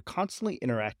workshop, we're constantly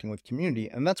interacting with community,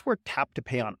 and that's where Tap to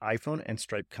Pay on iPhone and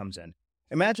Stripe comes in.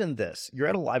 Imagine this. You're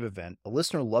at a live event, a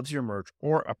listener loves your merch,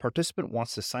 or a participant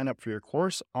wants to sign up for your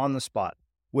course on the spot.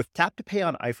 With Tap to Pay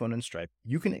on iPhone and Stripe,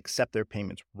 you can accept their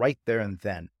payments right there and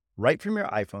then, right from your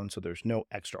iPhone, so there's no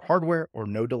extra hardware or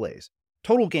no delays.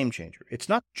 Total game changer. It's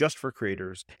not just for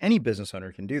creators. Any business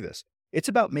owner can do this. It's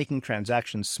about making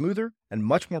transactions smoother and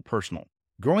much more personal,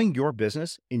 growing your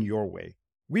business in your way.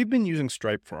 We've been using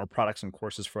Stripe for our products and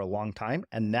courses for a long time,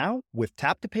 and now with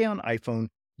Tap to Pay on iPhone,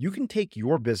 you can take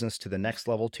your business to the next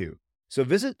level too. So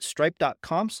visit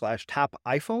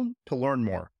stripe.com/tapiphone to learn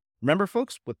more. Remember,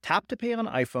 folks, with Tap to Pay on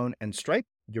iPhone and Stripe,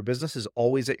 your business is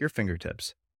always at your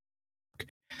fingertips.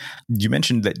 You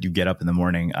mentioned that you get up in the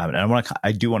morning, and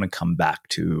I do want to come back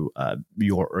to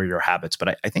your habits,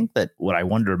 but I think that what I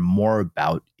wonder more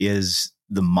about is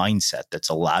the mindset that's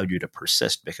allowed you to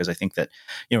persist, because I think that,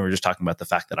 we're just talking about the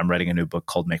fact that I'm writing a new book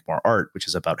called Make More Art, which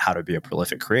is about how to be a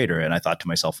prolific creator. And I thought to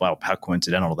myself, wow, how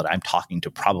coincidental that I'm talking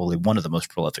to probably one of the most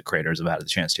prolific creators I've had the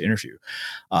chance to interview.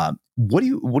 What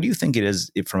do you think it is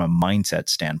from a mindset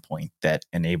standpoint that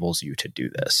enables you to do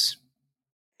this?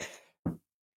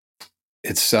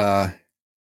 It's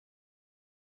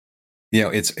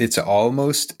it's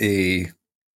almost a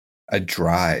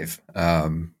drive,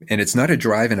 and it's not a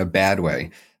drive in a bad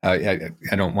way. I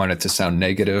don't want it to sound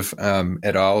negative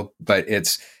at all, but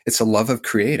it's a love of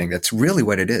creating. That's really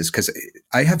what it is. Because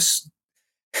I have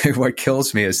what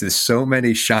kills me is there's so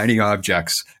many shiny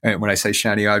objects. And when I say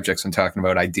shiny objects, I'm talking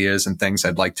about ideas and things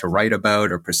I'd like to write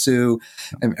about or pursue.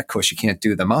 And of course, you can't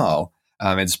do them all.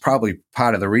 It's probably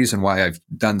part of the reason why I've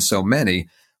done so many,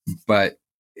 but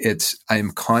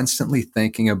I'm constantly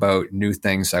thinking about new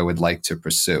things I would like to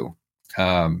pursue,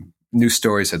 new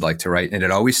stories I'd like to write. And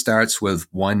it always starts with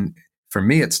one. For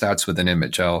me, it starts with an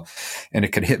image. And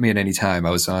it could hit me at any time. I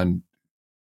was on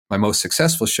my most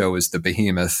successful show is The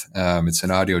Behemoth. It's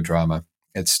an audio drama.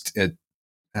 It's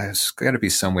got to be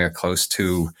somewhere close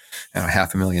to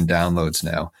 500,000 downloads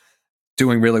now.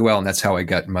 Doing really well, and that's how I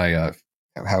got my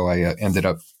how I ended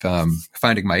up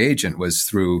finding my agent was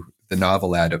through the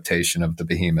novel adaptation of The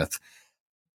Behemoth.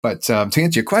 But to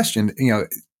answer your question,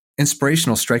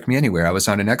 inspirational strike me anywhere. I was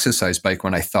on an exercise bike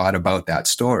when I thought about that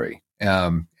story.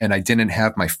 And I didn't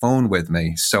have my phone with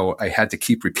me, so I had to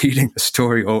keep repeating the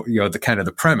story, the kind of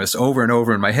the premise over and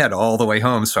over in my head all the way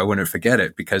home, so I wouldn't forget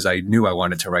it because I knew I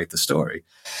wanted to write the story.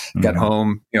 Mm-hmm. Got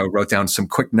home, wrote down some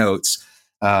quick notes,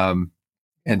 and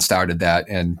started that,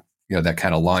 and that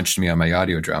kind of launched me on my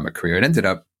audio drama career. It ended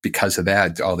up because of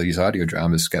that, all these audio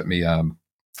dramas got me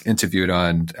interviewed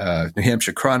on New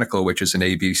Hampshire Chronicle, which is an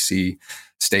ABC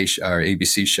station or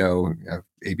ABC show,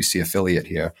 ABC affiliate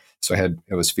here. So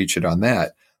it was featured on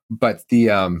that. But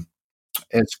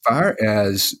as far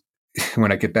as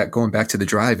when I get back, going back to the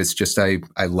drive, it's just I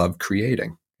love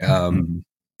creating.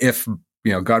 If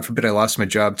God forbid I lost my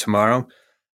job tomorrow,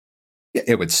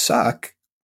 it would suck,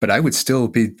 but I would still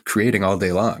be creating all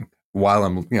day long while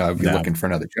I'm I'd be looking for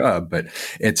another job. But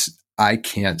I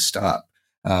can't stop.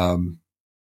 I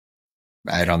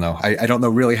don't know. I don't know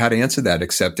really how to answer that,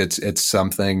 except it's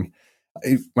something.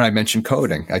 When I mentioned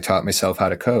coding, I taught myself how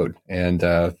to code, and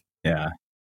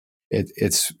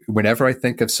it's whenever I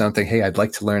think of something, hey, I'd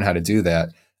like to learn how to do that,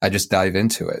 I just dive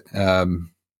into it.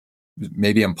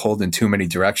 Maybe I'm pulled in too many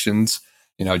directions,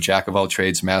 jack of all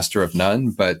trades, master of none.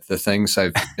 But the things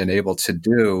I've been able to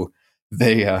do,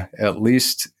 they at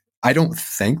least I don't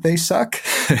think they suck,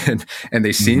 and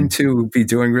they seem to be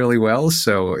doing really well.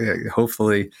 So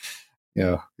hopefully.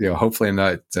 Hopefully I'm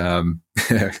not,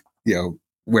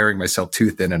 wearing myself too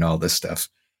thin and all this stuff.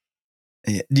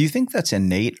 Do you think that's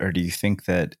innate, or do you think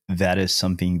that is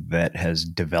something that has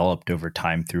developed over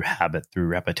time through habit, through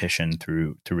repetition,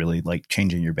 to really like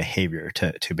changing your behavior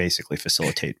to basically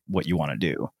facilitate what you want to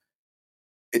do?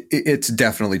 It's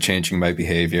definitely changing my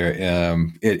behavior.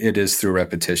 It is through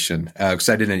repetition. Because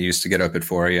I didn't used to get up at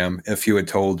 4 a.m. If you had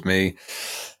told me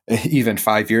even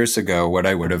 5 years ago what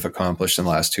I would have accomplished in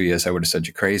the last 2 years, I would have said,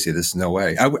 you're crazy. There's no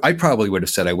way. I probably would have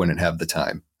said I wouldn't have the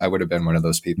time. I would have been one of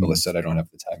those people that said I don't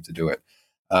have the time to do it.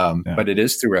 But it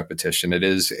is through repetition. It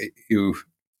is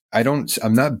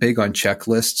I'm not big on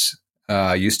checklists.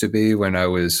 I used to be when I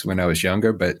was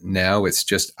younger, but now it's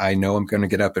just, I know I'm going to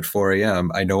get up at 4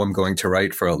 a.m. I know I'm going to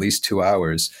write for at least 2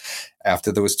 hours.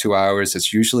 After those 2 hours,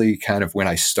 it's usually kind of when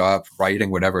I stop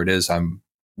writing whatever it is I'm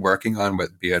working on,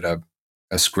 be it a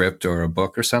script or a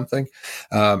book or something.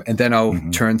 And then I'll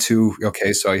turn to,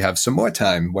 okay, so I have some more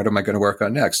time. What am I going to work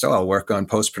on next? Oh, I'll work on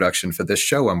post-production for this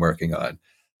show I'm working on.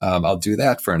 I'll do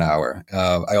that for an hour.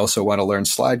 I also want to learn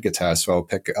slide guitar. So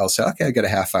I'll say, okay, I got a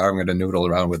half hour. I'm going to noodle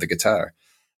around with the guitar.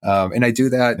 And I do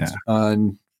that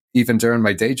even during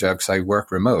my day job because I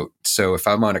work remote. So if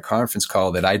I'm on a conference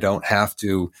call that I don't have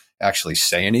to actually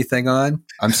say anything on,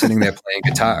 I'm sitting there playing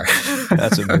guitar.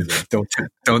 That's amazing.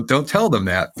 Don't tell them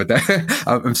that, but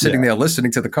I'm sitting there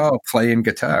listening to the call, playing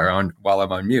guitar while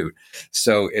I'm on mute.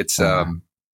 So it's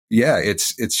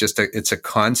it's a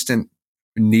constant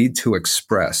need to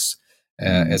express.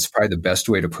 It's probably the best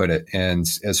way to put it. And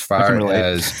as far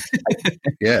as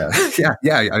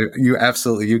you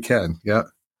absolutely you can. Yeah.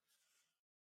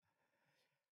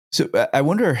 So I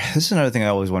wonder, this is another thing I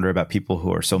always wonder about people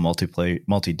who are so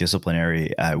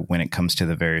multidisciplinary when it comes to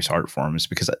the various art forms,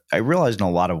 because I realize in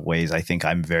a lot of ways, I think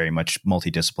I'm very much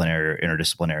multidisciplinary or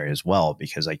interdisciplinary as well,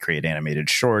 because I create animated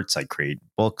shorts, I create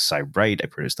books, I write, I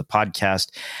produce the podcast.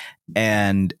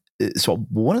 And so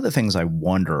one of the things I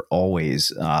wonder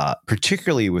always,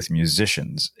 particularly with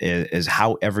musicians, is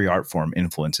how every art form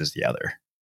influences the other.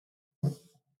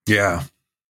 Yeah.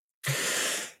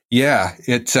 Yeah.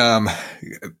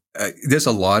 There's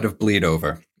a lot of bleed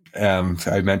over.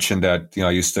 I mentioned that, I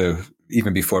used to,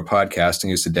 even before podcasting,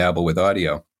 used to dabble with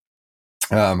audio.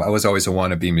 I was always a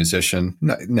wannabe musician,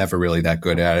 never really that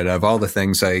good at it. Of all the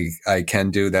things I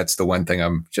can do, that's the one thing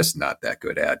I'm just not that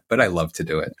good at, but I love to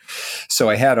do it. So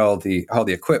I had all the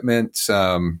equipment.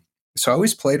 So I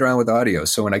always played around with audio.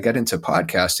 So when I got into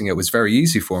podcasting, it was very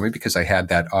easy for me because I had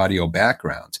that audio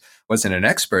background. Wasn't an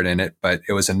expert in it, but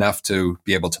it was enough to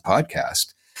be able to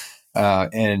podcast.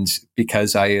 And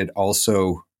because I had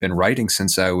also been writing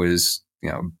since I was,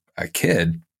 a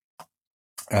kid,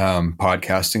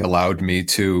 podcasting allowed me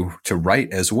to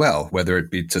write as well, whether it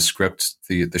be to script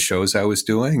the shows I was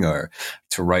doing or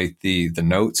to write the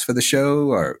notes for the show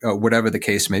or whatever the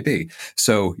case may be.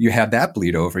 So you had that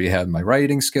bleed over. You had my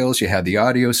writing skills, you had the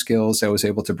audio skills I was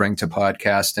able to bring to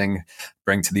podcasting,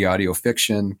 bring to the audio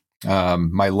fiction.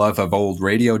 My love of old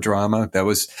radio drama. That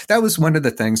was one of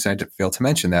the things I failed to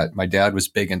mention, that my dad was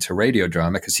big into radio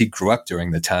drama because he grew up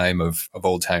during the time of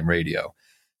old time radio.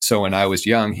 So when I was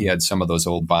young, he had some of those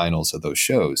old vinyls of those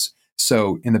shows.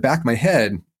 So in the back of my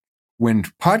head, when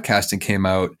podcasting came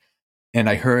out and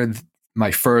I heard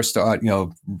my first,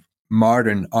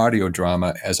 modern audio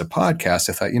drama as a podcast,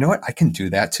 I thought, you know what, I can do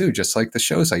that too, just like the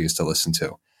shows I used to listen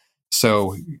to.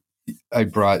 So I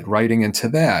brought writing into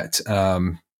that.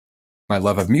 My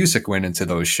love of music went into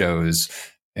those shows.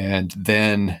 And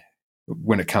then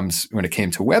when it came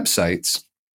to websites,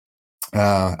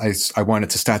 I wanted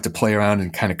to start to play around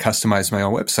and kind of customize my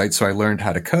own website. So I learned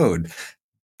how to code,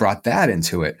 brought that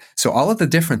into it. So all of the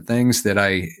different things that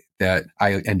I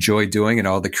enjoy doing and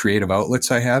all the creative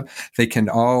outlets I have, they can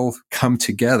all come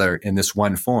together in this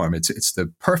one form. It's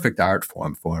the perfect art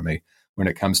form for me when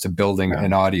it comes to building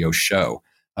an audio show.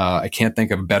 I can't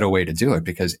think of a better way to do it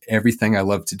because everything I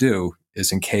love to do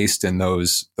is encased in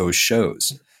those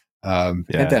shows. And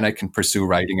then I can pursue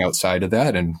writing outside of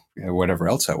that and whatever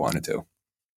else I want to do.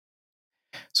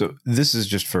 So this is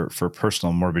just for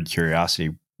personal morbid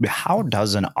curiosity. How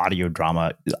does an audio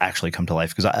drama actually come to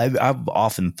life? Because I've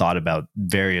often thought about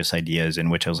various ideas in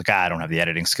which I was like, I don't have the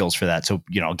editing skills for that. So,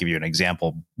 I'll give you an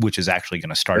example, which is actually going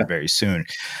to start very soon.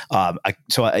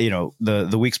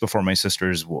 The weeks before my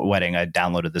sister's wedding, I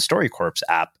downloaded the StoryCorps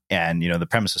app. And, the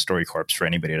premise of StoryCorps, for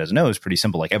anybody who doesn't know, is pretty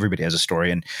simple. Like, everybody has a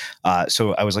story. And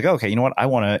so I was like, okay, you know what? I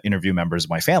want to interview members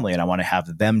of my family and I want to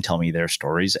have them tell me their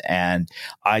stories. And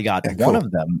I got one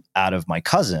of them out of my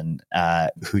cousin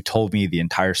who told me the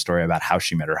entire story about how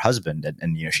she met her husband.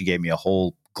 And she gave me a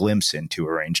whole glimpse into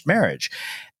arranged marriage.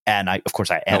 And I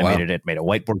animated it, made a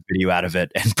whiteboard video out of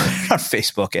it and put it on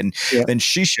Facebook. And then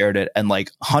she shared it and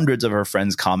like hundreds of her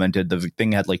friends commented. The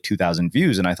thing had like 2,000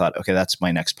 views. And I thought, okay, that's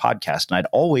my next podcast. And I'd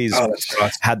always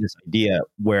had this idea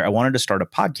where I wanted to start a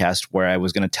podcast where I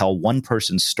was going to tell one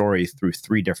person's story through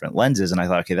 3 different lenses. And I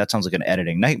thought, okay, that sounds like an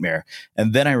editing nightmare.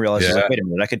 And then I realized, I was like, wait a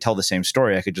minute, I could tell the same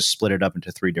story. I could just split it up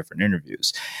into 3 different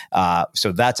interviews.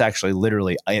 So that's actually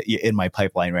literally in my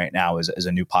pipeline right now is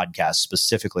a new podcast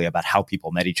specifically about how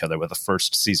people met each other, with the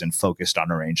first season focused on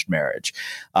arranged marriage.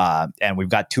 And we've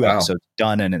got 2 episodes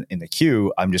done and in the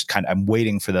queue. I'm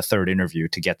waiting for the 3rd interview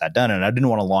to get that done. And I didn't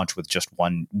want to launch with just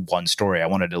one story. I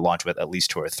wanted to launch with at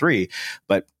least 2 or 3.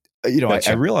 But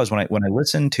I realized when I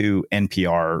listen to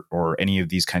NPR or any of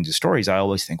these kinds of stories, I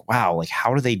always think, wow, like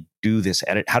how do they do this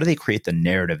edit? How do they create the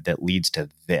narrative that leads to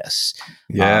this?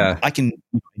 I can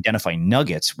identify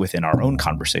nuggets within our own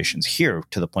conversations here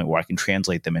to the point where I can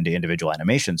translate them into individual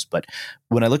animations. But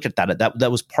when I looked at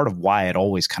that was part of why I'd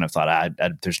always kind of thought,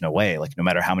 there's no way, like no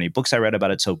matter how many books I read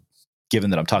about it. So given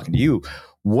that I'm talking to you,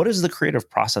 what does the creative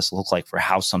process look like for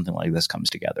how something like this comes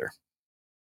together?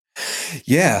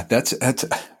 Yeah,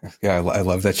 I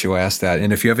love that you asked that.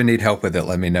 And if you ever need help with it,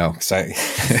 let me know. Cause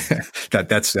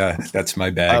that's my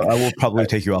bag. I will probably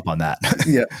take you up on that.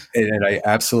 Yeah. And I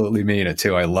absolutely mean it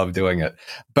too. I love doing it.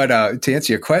 But to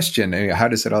answer your question, how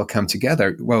does it all come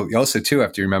together? Well, you also too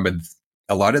have to remember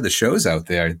a lot of the shows out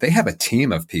there, they have a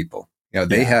team of people.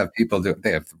 They have people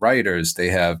they have writers, they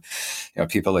have,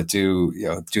 people that do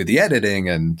the editing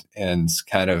and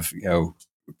kind of, you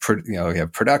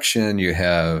have production, you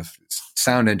have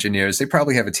sound engineers. They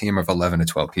probably have a team of 11 to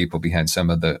 12 people behind some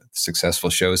of the successful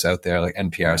shows out there, like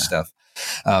NPR stuff.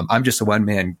 I'm just a one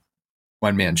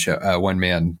man show, one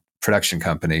man production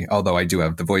company. Although I do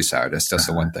have the voice artist. That's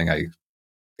the one thing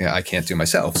I can't do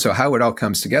myself. So how it all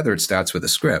comes together, it starts with a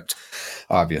script,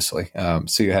 obviously.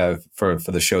 So you have for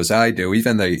the shows I do,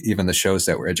 even the shows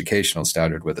that were educational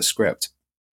started with a script.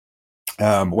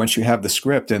 Once you have the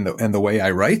script and the way I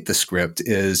write the script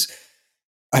is,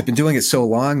 I've been doing it so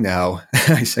long now.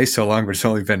 I say so long, but it's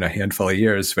only been a handful of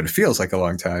years, but it feels like a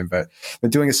long time. But I've been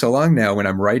doing it so long now. When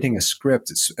I'm writing a script,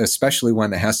 especially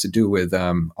one that has to do with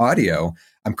audio,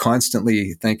 I'm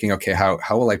constantly thinking, okay, how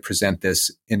will I present this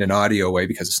in an audio way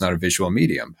because it's not a visual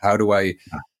medium? How do I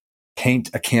paint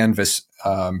a canvas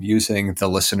using the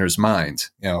listener's mind?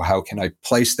 How can I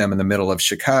place them in the middle of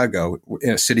Chicago,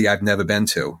 in a city I've never been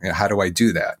to? How do I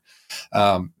do that?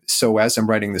 So as I'm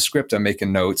writing the script, I'm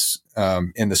making notes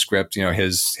in the script.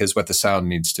 Here's what the sound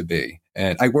needs to be,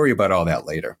 and I worry about all that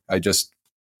later. I just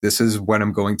This is what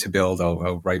I'm going to build.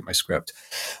 I'll write my script.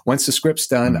 Once the script's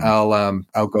done,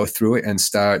 I'll go through it and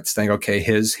start saying, okay,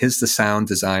 here's the sound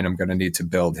design I'm going to need to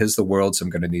build. Here's the worlds I'm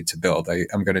going to need to build.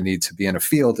 I'm going to need to be in a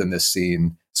field in this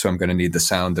scene. So I'm going to need the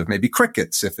sound of maybe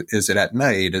crickets. Is it at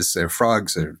night? Is there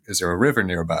frogs? Or is there a river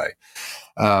nearby?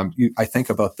 I think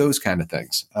about those kind of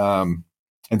things. And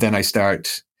then I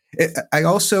start. I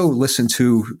also listen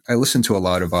to a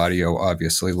lot of audio,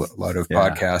 obviously, a lot of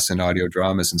podcasts and audio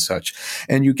dramas and such.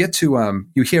 And you get to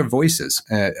you hear voices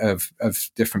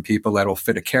of different people that'll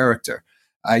fit a character.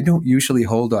 I don't usually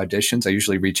hold auditions. I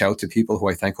usually reach out to people who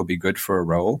I think will be good for a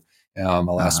role.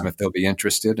 I'll ask them if they'll be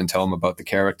interested and tell them about the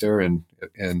character and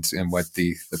what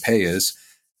the pay is.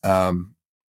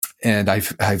 And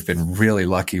I've been really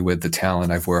lucky with the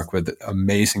talent. I've worked with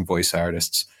amazing voice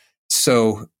artists.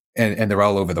 So, and they're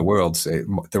all over the world. So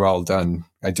they're all done.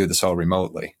 I do this all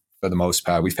remotely for the most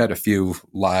part. We've had a few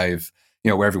live,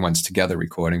 where everyone's together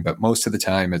recording, but most of the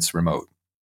time it's remote.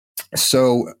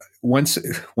 So once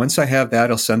I have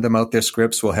that, I'll send them out their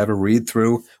scripts. We'll have a read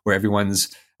through where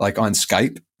everyone's like on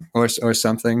Skype or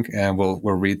something, and we'll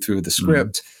read through the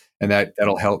script, and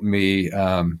that'll help me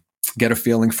get a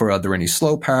feeling for, are there any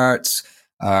slow parts?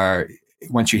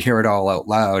 Once you hear it all out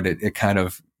loud, you kind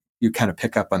of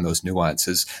pick up on those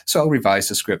nuances. So I'll revise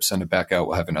the script, send it back out.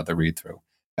 We'll have another read through.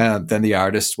 Then the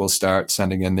artist will start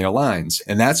sending in their lines,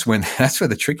 and that's where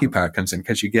the tricky part comes in,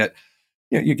 because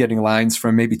you're getting lines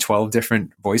from maybe 12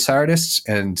 different voice artists,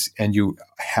 and you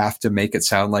have to make it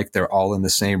sound like they're all in the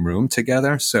same room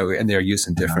together. So, and they're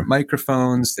using different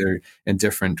microphones, they're in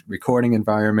different recording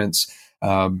environments.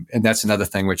 And that's another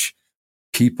thing which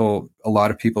a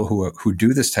lot of people who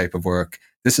do this type of work,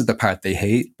 this is the part they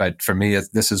hate. But for me,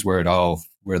 this is where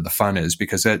the fun is,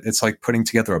 because it's like putting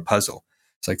together a puzzle.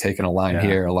 It's like taking a line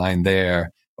here, a line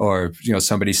there, or,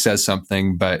 somebody says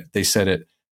something, but they said it,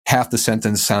 half the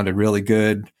sentence sounded really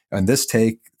good on this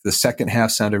take. The second half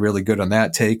sounded really good on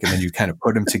that take. And then you kind of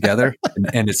put them together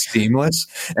and it's seamless.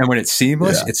 And when it's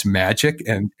seamless, it's magic.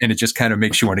 And it just kind of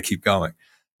makes you want to keep going.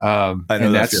 I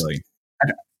know that feeling.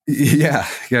 Yeah.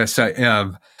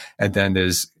 So, and then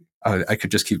there's, I could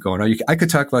just keep going. I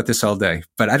could talk about this all day,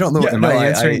 but I don't know. Am I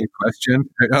answering your question?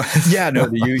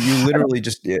 You literally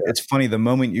just, it's funny. The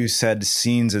moment you said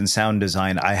scenes and sound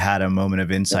design, I had a moment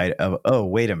of insight of, oh,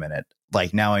 wait a minute.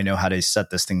 Like, now I know how to set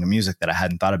this thing to music that I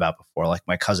hadn't thought about before. Like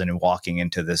my cousin walking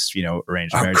into this,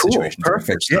 arranged marriage situation.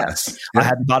 Perfect. Yes. I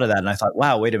hadn't thought of that. And I thought,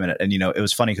 wow, wait a minute. And, it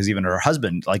was funny because even her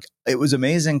husband, like, it was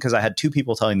amazing because I had two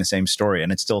people telling the same story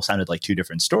and it still sounded like two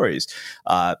different stories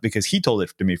because he told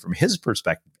it to me from his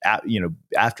perspective,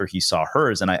 after he saw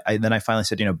hers. And then I finally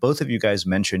said, both of you guys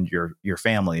mentioned your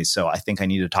families. So I think I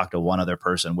need to talk to one other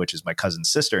person, which is my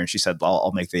cousin's sister. And she said, well,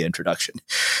 I'll make the introduction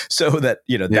so that,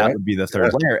 that would be the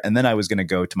third layer. And then I was going to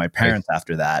go to my parents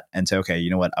after that and say, okay,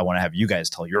 you know what? I want to have you guys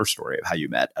tell your story of how you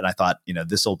met. And I thought,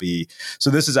 this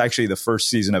is actually the first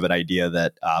season of an idea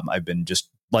that I've been just,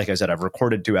 like I said, I've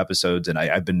recorded 2 episodes and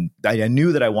I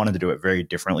knew that I wanted to do it very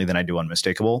differently than I do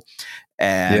Unmistakable.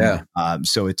 And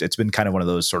so it's been kind of one of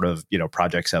those sort of,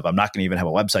 projects of, I'm not going to even have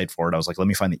a website for it. I was like, let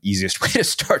me find the easiest way to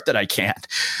start that I can.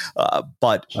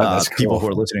 But people who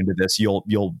are listening to this, you'll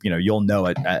know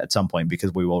it at some point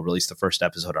because we will release the first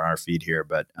episode on our feed here.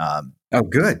 But oh,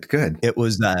 good. It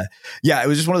was it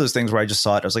was just one of those things where I just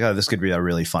saw it. I was like, oh, this could be a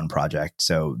really fun project.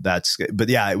 So that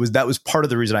was part of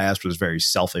the reason I asked, was very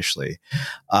selfishly.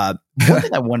 One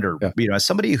thing I wonder, as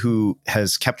somebody who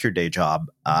has kept your day job,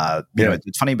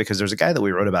 it's funny because there's a guy that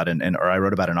we wrote about I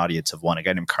wrote about an audience of one, a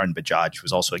guy named Karan Bajaj, who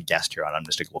was also a guest here on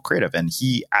Unmistakable Creative. And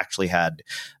he actually had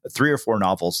 3 or 4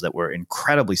 novels that were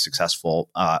incredibly successful,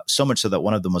 so much so that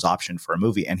one of them was optioned for a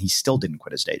movie, and he still didn't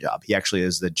quit his day job. He actually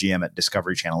is the GM at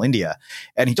Discovery Channel India.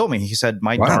 And he told me, he said,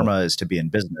 my dharma is to be in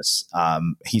business.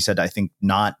 He said, I think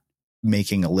not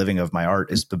making a living of my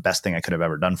art is the best thing I could have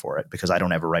ever done for it, because I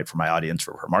don't ever write for my audience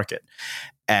or her market.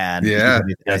 And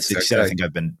I think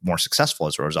I've been more successful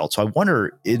as a result. So I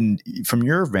wonder, from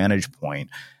your vantage point,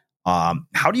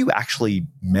 how do you actually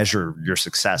measure your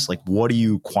success? Like, how do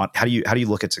you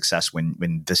look at success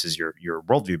when this is your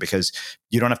worldview? Because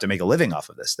you don't have to make a living off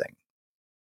of this thing.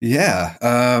 Yeah.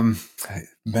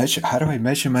 How do I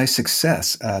measure my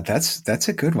success? That's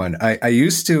a good one. I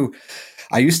used to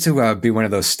be one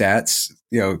of those stats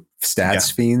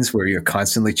fiends where you're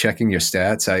constantly checking your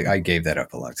stats. I gave that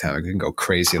up a long time. I can go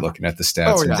crazy looking at the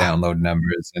stats and download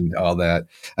numbers and all that.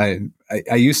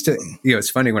 I used to,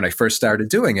 it's funny, when I first started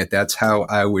doing it, that's how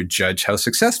I would judge how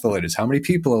successful it is. How many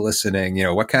people are listening?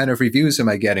 What kind of reviews am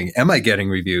I getting? Am I getting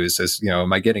reviews?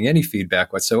 Am I getting any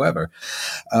feedback whatsoever?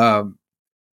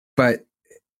 But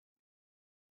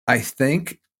I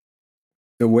think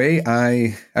the way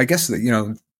I guess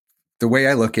that, the way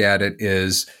I look at it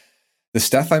is the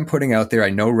stuff I'm putting out there,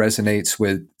 I know resonates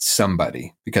with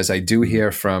somebody because I do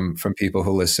hear from people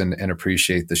who listen and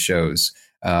appreciate the shows.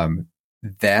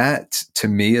 That to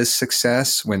me is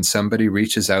success when somebody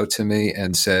reaches out to me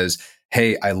and says,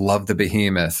 hey, I love the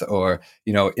Behemoth, or,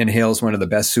 Inhale's one of the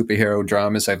best superhero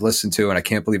dramas I've listened to, and I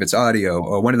can't believe it's audio.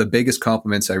 Or one of the biggest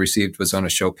compliments I received was on a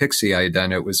show Pixie I had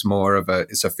done. It was more of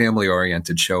it's a family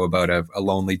oriented show about a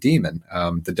lonely demon,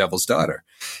 the Devil's Daughter,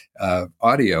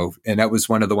 audio. And that was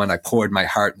one of the one I poured my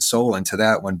heart and soul into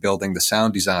that one, building the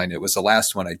sound design. It was the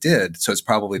last one I did. So it's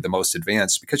probably the most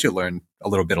advanced because you learn a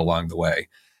little bit along the way.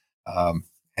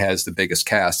 Has the biggest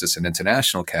cast. It's an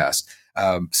international cast.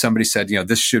 Somebody said,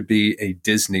 this should be a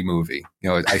Disney movie.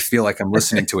 I feel like I'm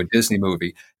listening to a Disney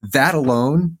movie. That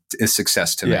alone is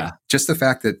success to me. Just the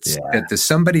fact that there's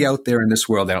somebody out there in this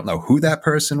world. I don't know who that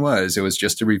person was. It was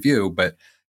just a review, but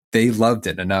they loved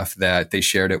it enough that they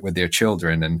shared it with their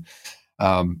children.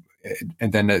 And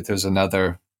then there's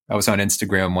another. I was on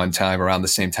Instagram one time around the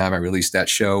same time I released that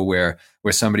show where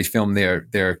somebody filmed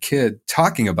their kid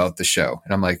talking about the show.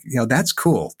 And I'm like, that's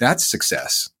cool. That's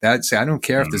success. I don't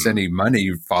care if there's any money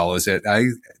follows it.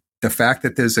 The fact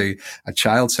that there's a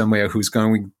child somewhere who's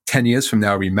going 10 years from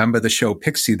now, remember the show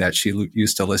Pixie that she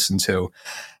used to listen to.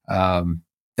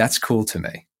 That's cool to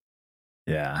me.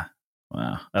 Yeah.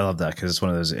 Wow. I love that because it's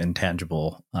one of those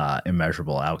intangible,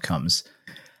 immeasurable outcomes.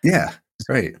 Yeah.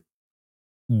 Great.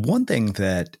 One thing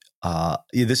that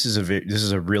this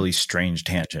is a really strange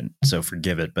tangent, so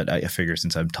forgive it. But I figure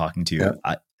since I'm talking to you,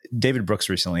 David Brooks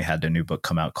recently had a new book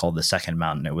come out called The Second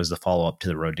Mountain. It was the follow up to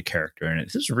The Road to Character, and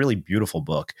it's a really beautiful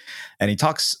book. And he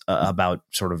talks about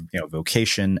sort of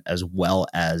vocation as well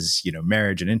as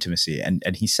marriage and intimacy. And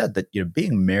he said that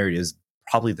being married is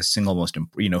probably the single most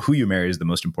who you marry is the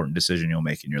most important decision you'll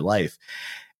make in your life.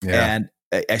 Yeah. And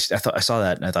I saw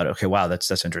that and I thought, okay, wow,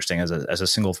 that's interesting. As a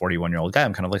single 41-year-old guy,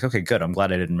 I'm kind of like, okay, good. I'm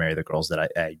glad I didn't marry the girls that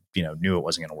I knew it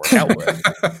wasn't going to work out with,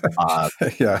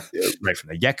 right from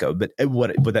the get-go. But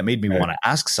what that made me want to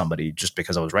ask somebody, just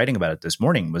because I was writing about it this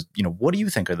morning, was, what do you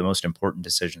think are the most important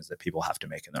decisions that people have to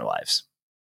make in their lives?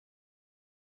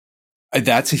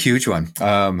 That's a huge one.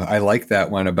 I like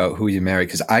that one about who you marry,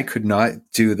 because I could not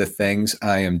do the things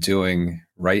I am doing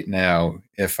right now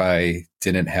if I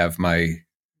didn't have my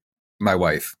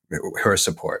wife, her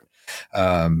support.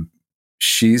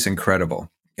 She's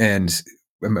incredible. And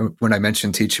when I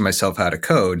mentioned teaching myself how to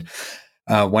code,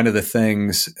 one of the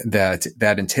things that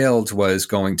entailed was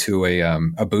going to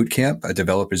a boot camp, a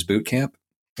developer's boot camp.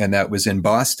 And that was in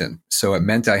Boston. So it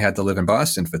meant I had to live in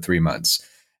Boston for 3 months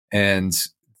and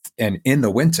in the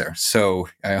winter. So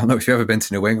I don't know if you've ever been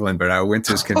to New England, but our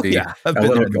winters can be a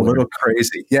little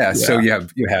crazy. Yeah. So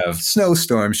you have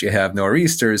snowstorms, you have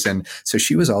nor'easters. And so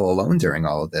she was all alone during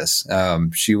all of this.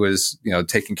 She was,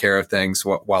 taking care of things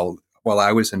while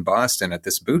I was in Boston at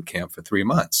this boot camp for 3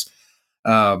 months.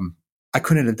 I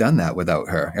couldn't have done that without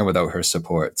her and without her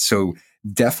support. So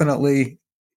definitely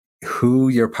who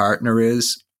your partner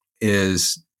is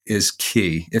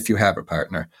key if you have a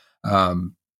partner.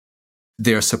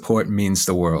 Their support means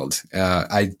the world.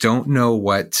 I don't know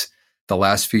what the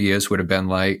last few years would have been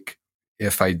like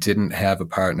if I didn't have a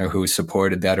partner who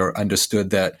supported that or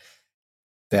understood that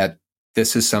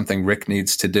this is something Rick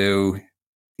needs to do.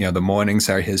 The mornings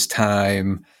are his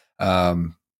time. That's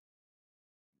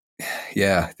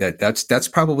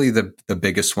probably the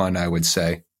biggest one I would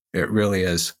say. It really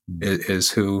is. It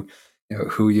is who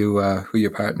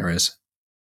your partner is.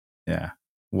 Yeah.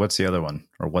 What's the other one,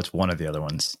 or what's one of the other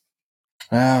ones?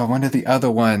 One of the other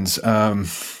ones.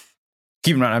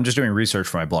 Keep in mind, I'm just doing research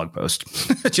for my blog post.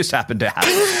 It just happened to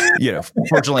have,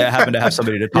 fortunately, I happen to have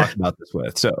somebody to talk about this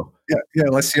with. So yeah.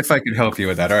 Let's see if I can help you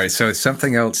with that. All right. So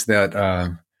something else that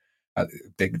a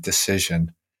big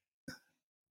decision.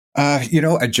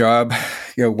 A job.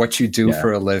 What you do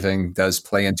for a living does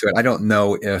play into it. I don't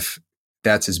know if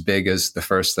that's as big as the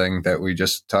first thing that we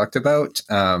just talked about.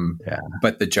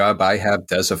 But the job I have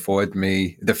does afford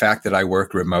me, the fact that I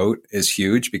work remote is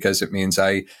huge because it means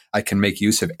I can make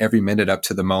use of every minute up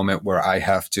to the moment where I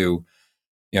have to,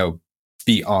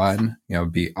 be on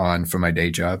for my day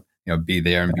job, be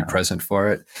there and be present for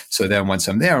it. So then once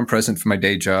I'm there, I'm present for my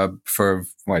day job for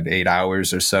 8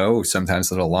 hours or so,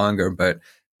 sometimes a little longer, but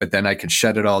then I can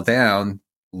shut it all down,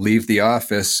 leave the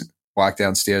office, walk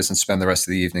downstairs and spend the rest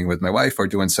of the evening with my wife or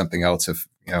doing something else if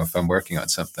I'm working on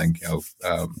something,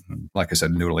 like I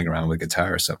said, noodling around with a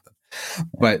guitar or something.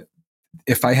 But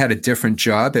if I had a different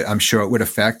job, I'm sure it would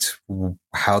affect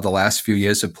how the last few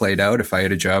years have played out. If I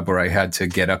had a job where I had to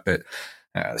get up at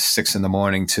 6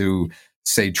 a.m. to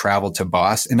say, travel to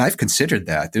Boston. And I've considered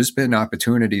that. There's been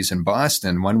opportunities in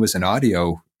Boston. One was an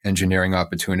audio engineering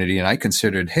opportunity. And I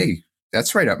considered, hey,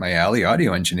 that's right up my alley,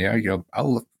 audio engineer.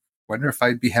 I'll wonder if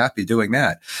I'd be happy doing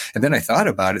that. And then I thought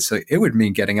about it. So it would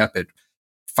mean getting up at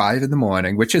 5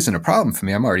 a.m, which isn't a problem for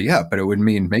me. I'm already up, but it would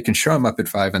mean making sure I'm up at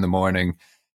 5 a.m,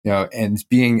 and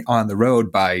being on the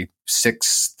road by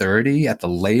 6:30 at the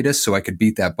latest, so I could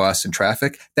beat that Boston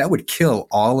traffic. That would kill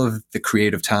all of the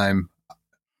creative time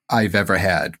I've ever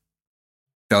had.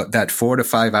 That 4 to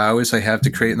 5 hours I have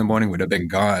to create in the morning would have been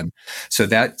gone. So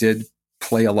that did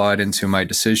play a lot into my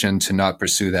decision to not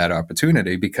pursue that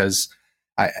opportunity, because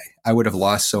I would have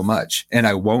lost so much. And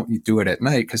I won't do it at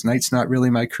night, because night's not really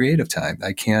my creative time.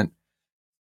 I can't.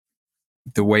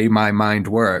 The way my mind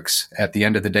works, at the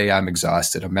end of the day, I'm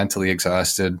exhausted. I'm mentally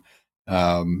exhausted.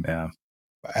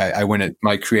 I wouldn't.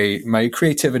 My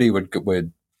creativity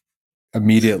would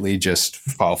immediately just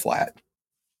fall flat.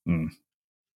 Well,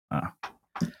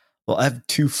 I have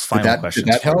two final questions.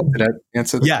 Did that help? Did that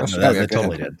answer the question? No, that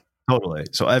totally did. Totally.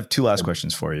 So I have two last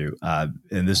questions for you.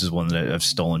 And this is one that I've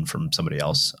stolen from somebody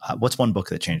else. What's one book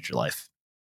that changed your life?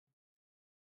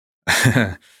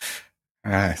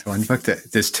 All right. One book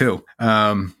there's two.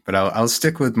 But I'll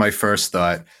stick with my first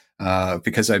thought,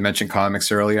 because I mentioned comics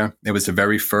earlier. It was the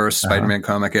very first Spider-Man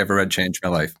comic I ever read, changed my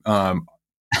life.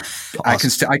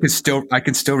 Awesome. I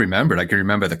can still remember it. I can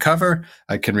remember the cover.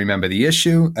 I can remember the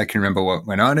issue. I can remember what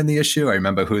went on in the issue. I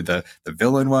remember who the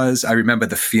villain was. I remember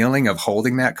the feeling of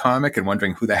holding that comic and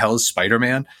wondering who the hell is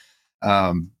Spider-Man.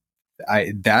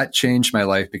 That changed my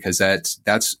life, because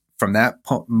that's from that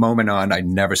moment on, I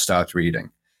never stopped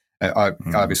reading.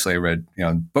 Obviously I read,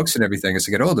 books and everything as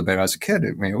I get older, but as a kid,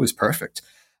 it was perfect.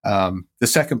 The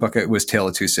second book, it was Tale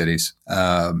of Two Cities.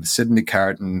 Sidney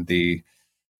Carton, the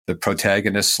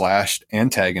protagonist /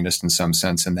 antagonist in some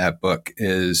sense in that book,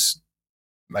 is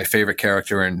my favorite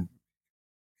character in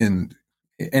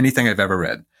anything I've ever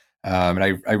read. And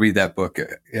I read that book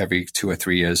every 2 or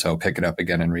 3 years. I'll pick it up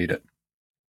again and read it.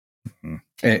 Mm-hmm.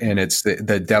 And it's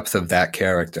the depth of that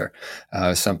character.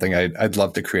 Something I'd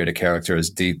love to create a character as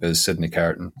deep as Sidney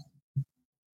Carton.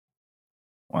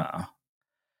 Wow.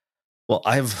 Well,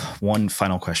 I have one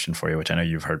final question for you, which I know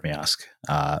you've heard me ask.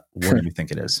 What do you think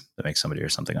it is that makes somebody or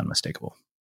something unmistakable?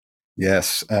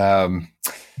 Yes.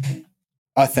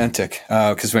 Authentic.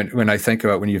 Because when I think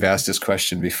about when you've asked this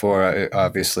question before,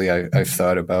 I've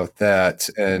thought about that.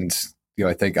 And,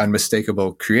 I think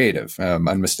unmistakable creative.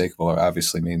 Unmistakable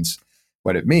obviously means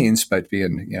what it means, but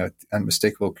being,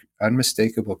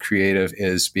 unmistakable creative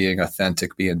is being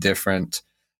authentic, being different,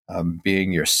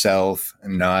 being yourself,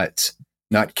 and not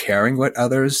caring what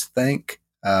others think.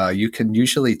 You can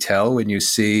usually tell when you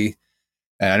see,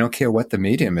 and I don't care what the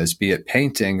medium is, be it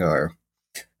painting or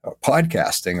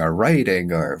podcasting or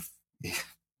writing or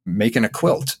making a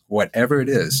quilt, whatever it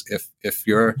is, if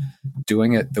you're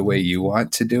doing it the way you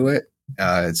want to do it,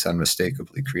 it's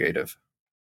unmistakably creative.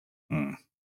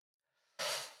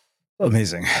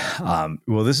 Amazing.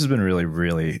 Well, this has been really,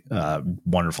 really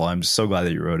wonderful. I'm so glad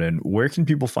that you wrote in. Where can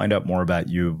people find out more about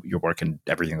you, your work, and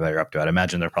everything that you're up to? I'd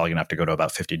imagine they're probably going to have to go to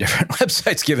about 50 different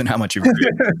websites, given how much you've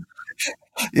read.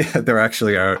 Yeah, there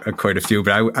actually are quite a few,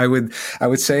 but I would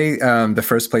say the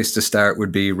first place to start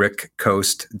would be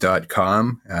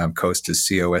rickcoste.com. Coste is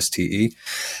Coste.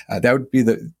 That would be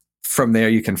from there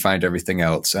you can find everything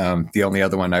else. The only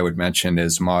other one I would mention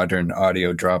is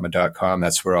modernaudiodrama.com.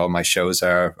 That's where all my shows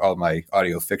are, all my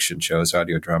audio fiction shows,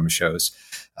 audio drama shows.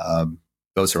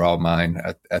 Those are all mine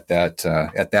at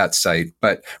that site.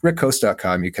 But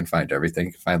rickcoste.com, you can find everything.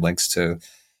 You can find links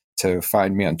to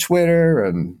find me on Twitter,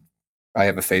 and I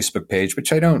have a Facebook page,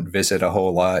 which I don't visit a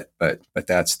whole lot, but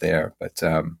that's there. But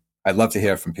I'd love to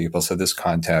hear from people. So this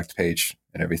contact page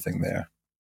and everything there.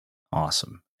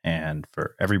 Awesome. And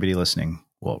for everybody listening,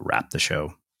 we'll wrap the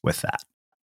show with that.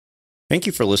 Thank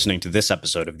you for listening to this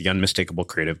episode of the Unmistakable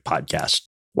Creative Podcast.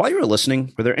 While you were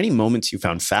listening, were there any moments you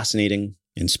found fascinating,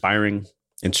 inspiring,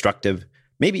 instructive,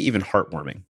 maybe even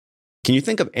heartwarming? Can you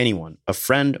think of anyone, a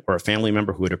friend or a family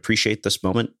member who would appreciate this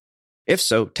moment? If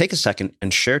so, take a second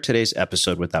and share today's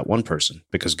episode with that one person,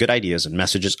 because good ideas and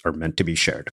messages are meant to be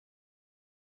shared.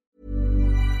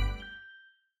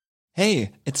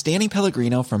 Hey, it's Danny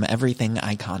Pellegrino from Everything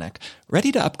Iconic.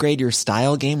 Ready to upgrade your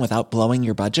style game without blowing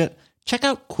your budget? Check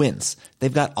out Quince.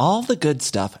 They've got all the good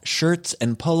stuff, shirts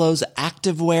and polos,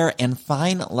 activewear, and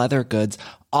fine leather goods,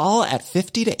 all at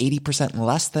 50 to 80%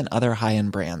 less than other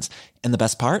high-end brands. And the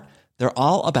best part? They're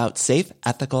all about safe,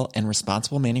 ethical, and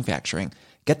responsible manufacturing.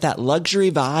 Get that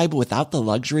luxury vibe without the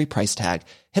luxury price tag.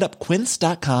 Hit up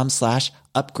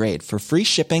quince.com/upgrade for free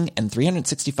shipping and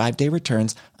 365-day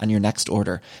returns on your next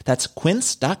order. That's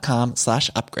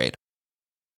quince.com/upgrade.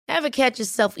 Ever catch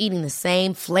yourself eating the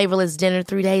same flavorless dinner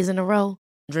 3 days in a row?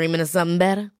 Dreaming of something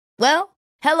better? Well,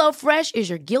 HelloFresh is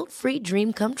your guilt-free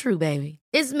dream come true, baby.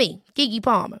 It's me, Keke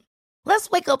Palmer. Let's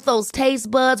wake up those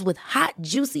taste buds with hot,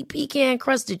 juicy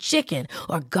pecan-crusted chicken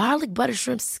or garlic butter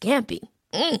shrimp scampi.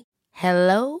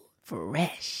 Hello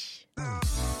Fresh.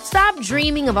 Stop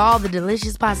dreaming of all the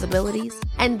delicious possibilities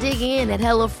and dig in at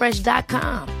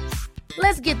HelloFresh.com.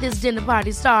 Let's get this dinner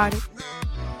party started.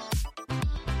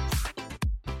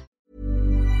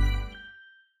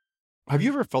 Have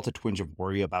you ever felt a twinge of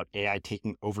worry about AI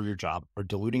taking over your job or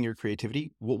diluting your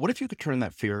creativity? Well, what if you could turn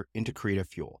that fear into creative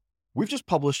fuel? We've just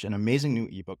published an amazing new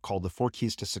ebook called The 4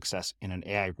 Keys to Success in an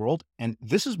AI World, and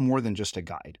this is more than just a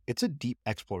guide. It's a deep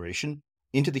exploration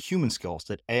into the human skills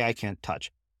that AI can't touch,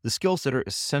 the skills that are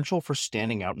essential for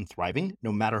standing out and thriving,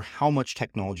 no matter how much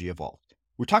technology evolved.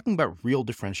 We're talking about real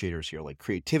differentiators here, like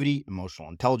creativity, emotional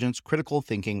intelligence, critical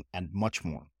thinking, and much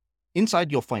more.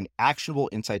 Inside, you'll find actionable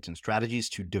insights and strategies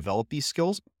to develop these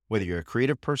skills, whether you're a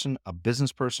creative person, a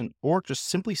business person, or just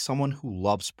simply someone who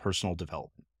loves personal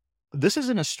development. This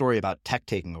isn't a story about tech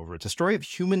taking over. It's a story of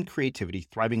human creativity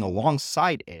thriving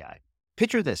alongside AI.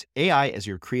 Picture this, AI as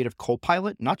your creative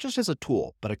co-pilot, not just as a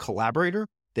tool, but a collaborator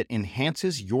that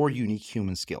enhances your unique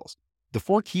human skills. The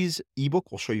 4 Keys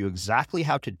ebook will show you exactly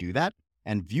how to do that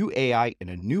and view AI in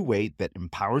a new way that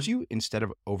empowers you instead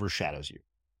of overshadows you.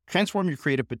 Transform your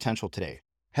creative potential today.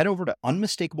 Head over to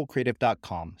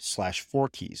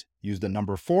unmistakablecreative.com/4keys. Use the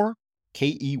number 4,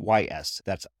 KEYS.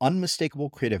 That's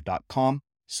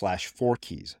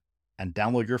unmistakablecreative.com/4keys and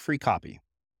download your free copy.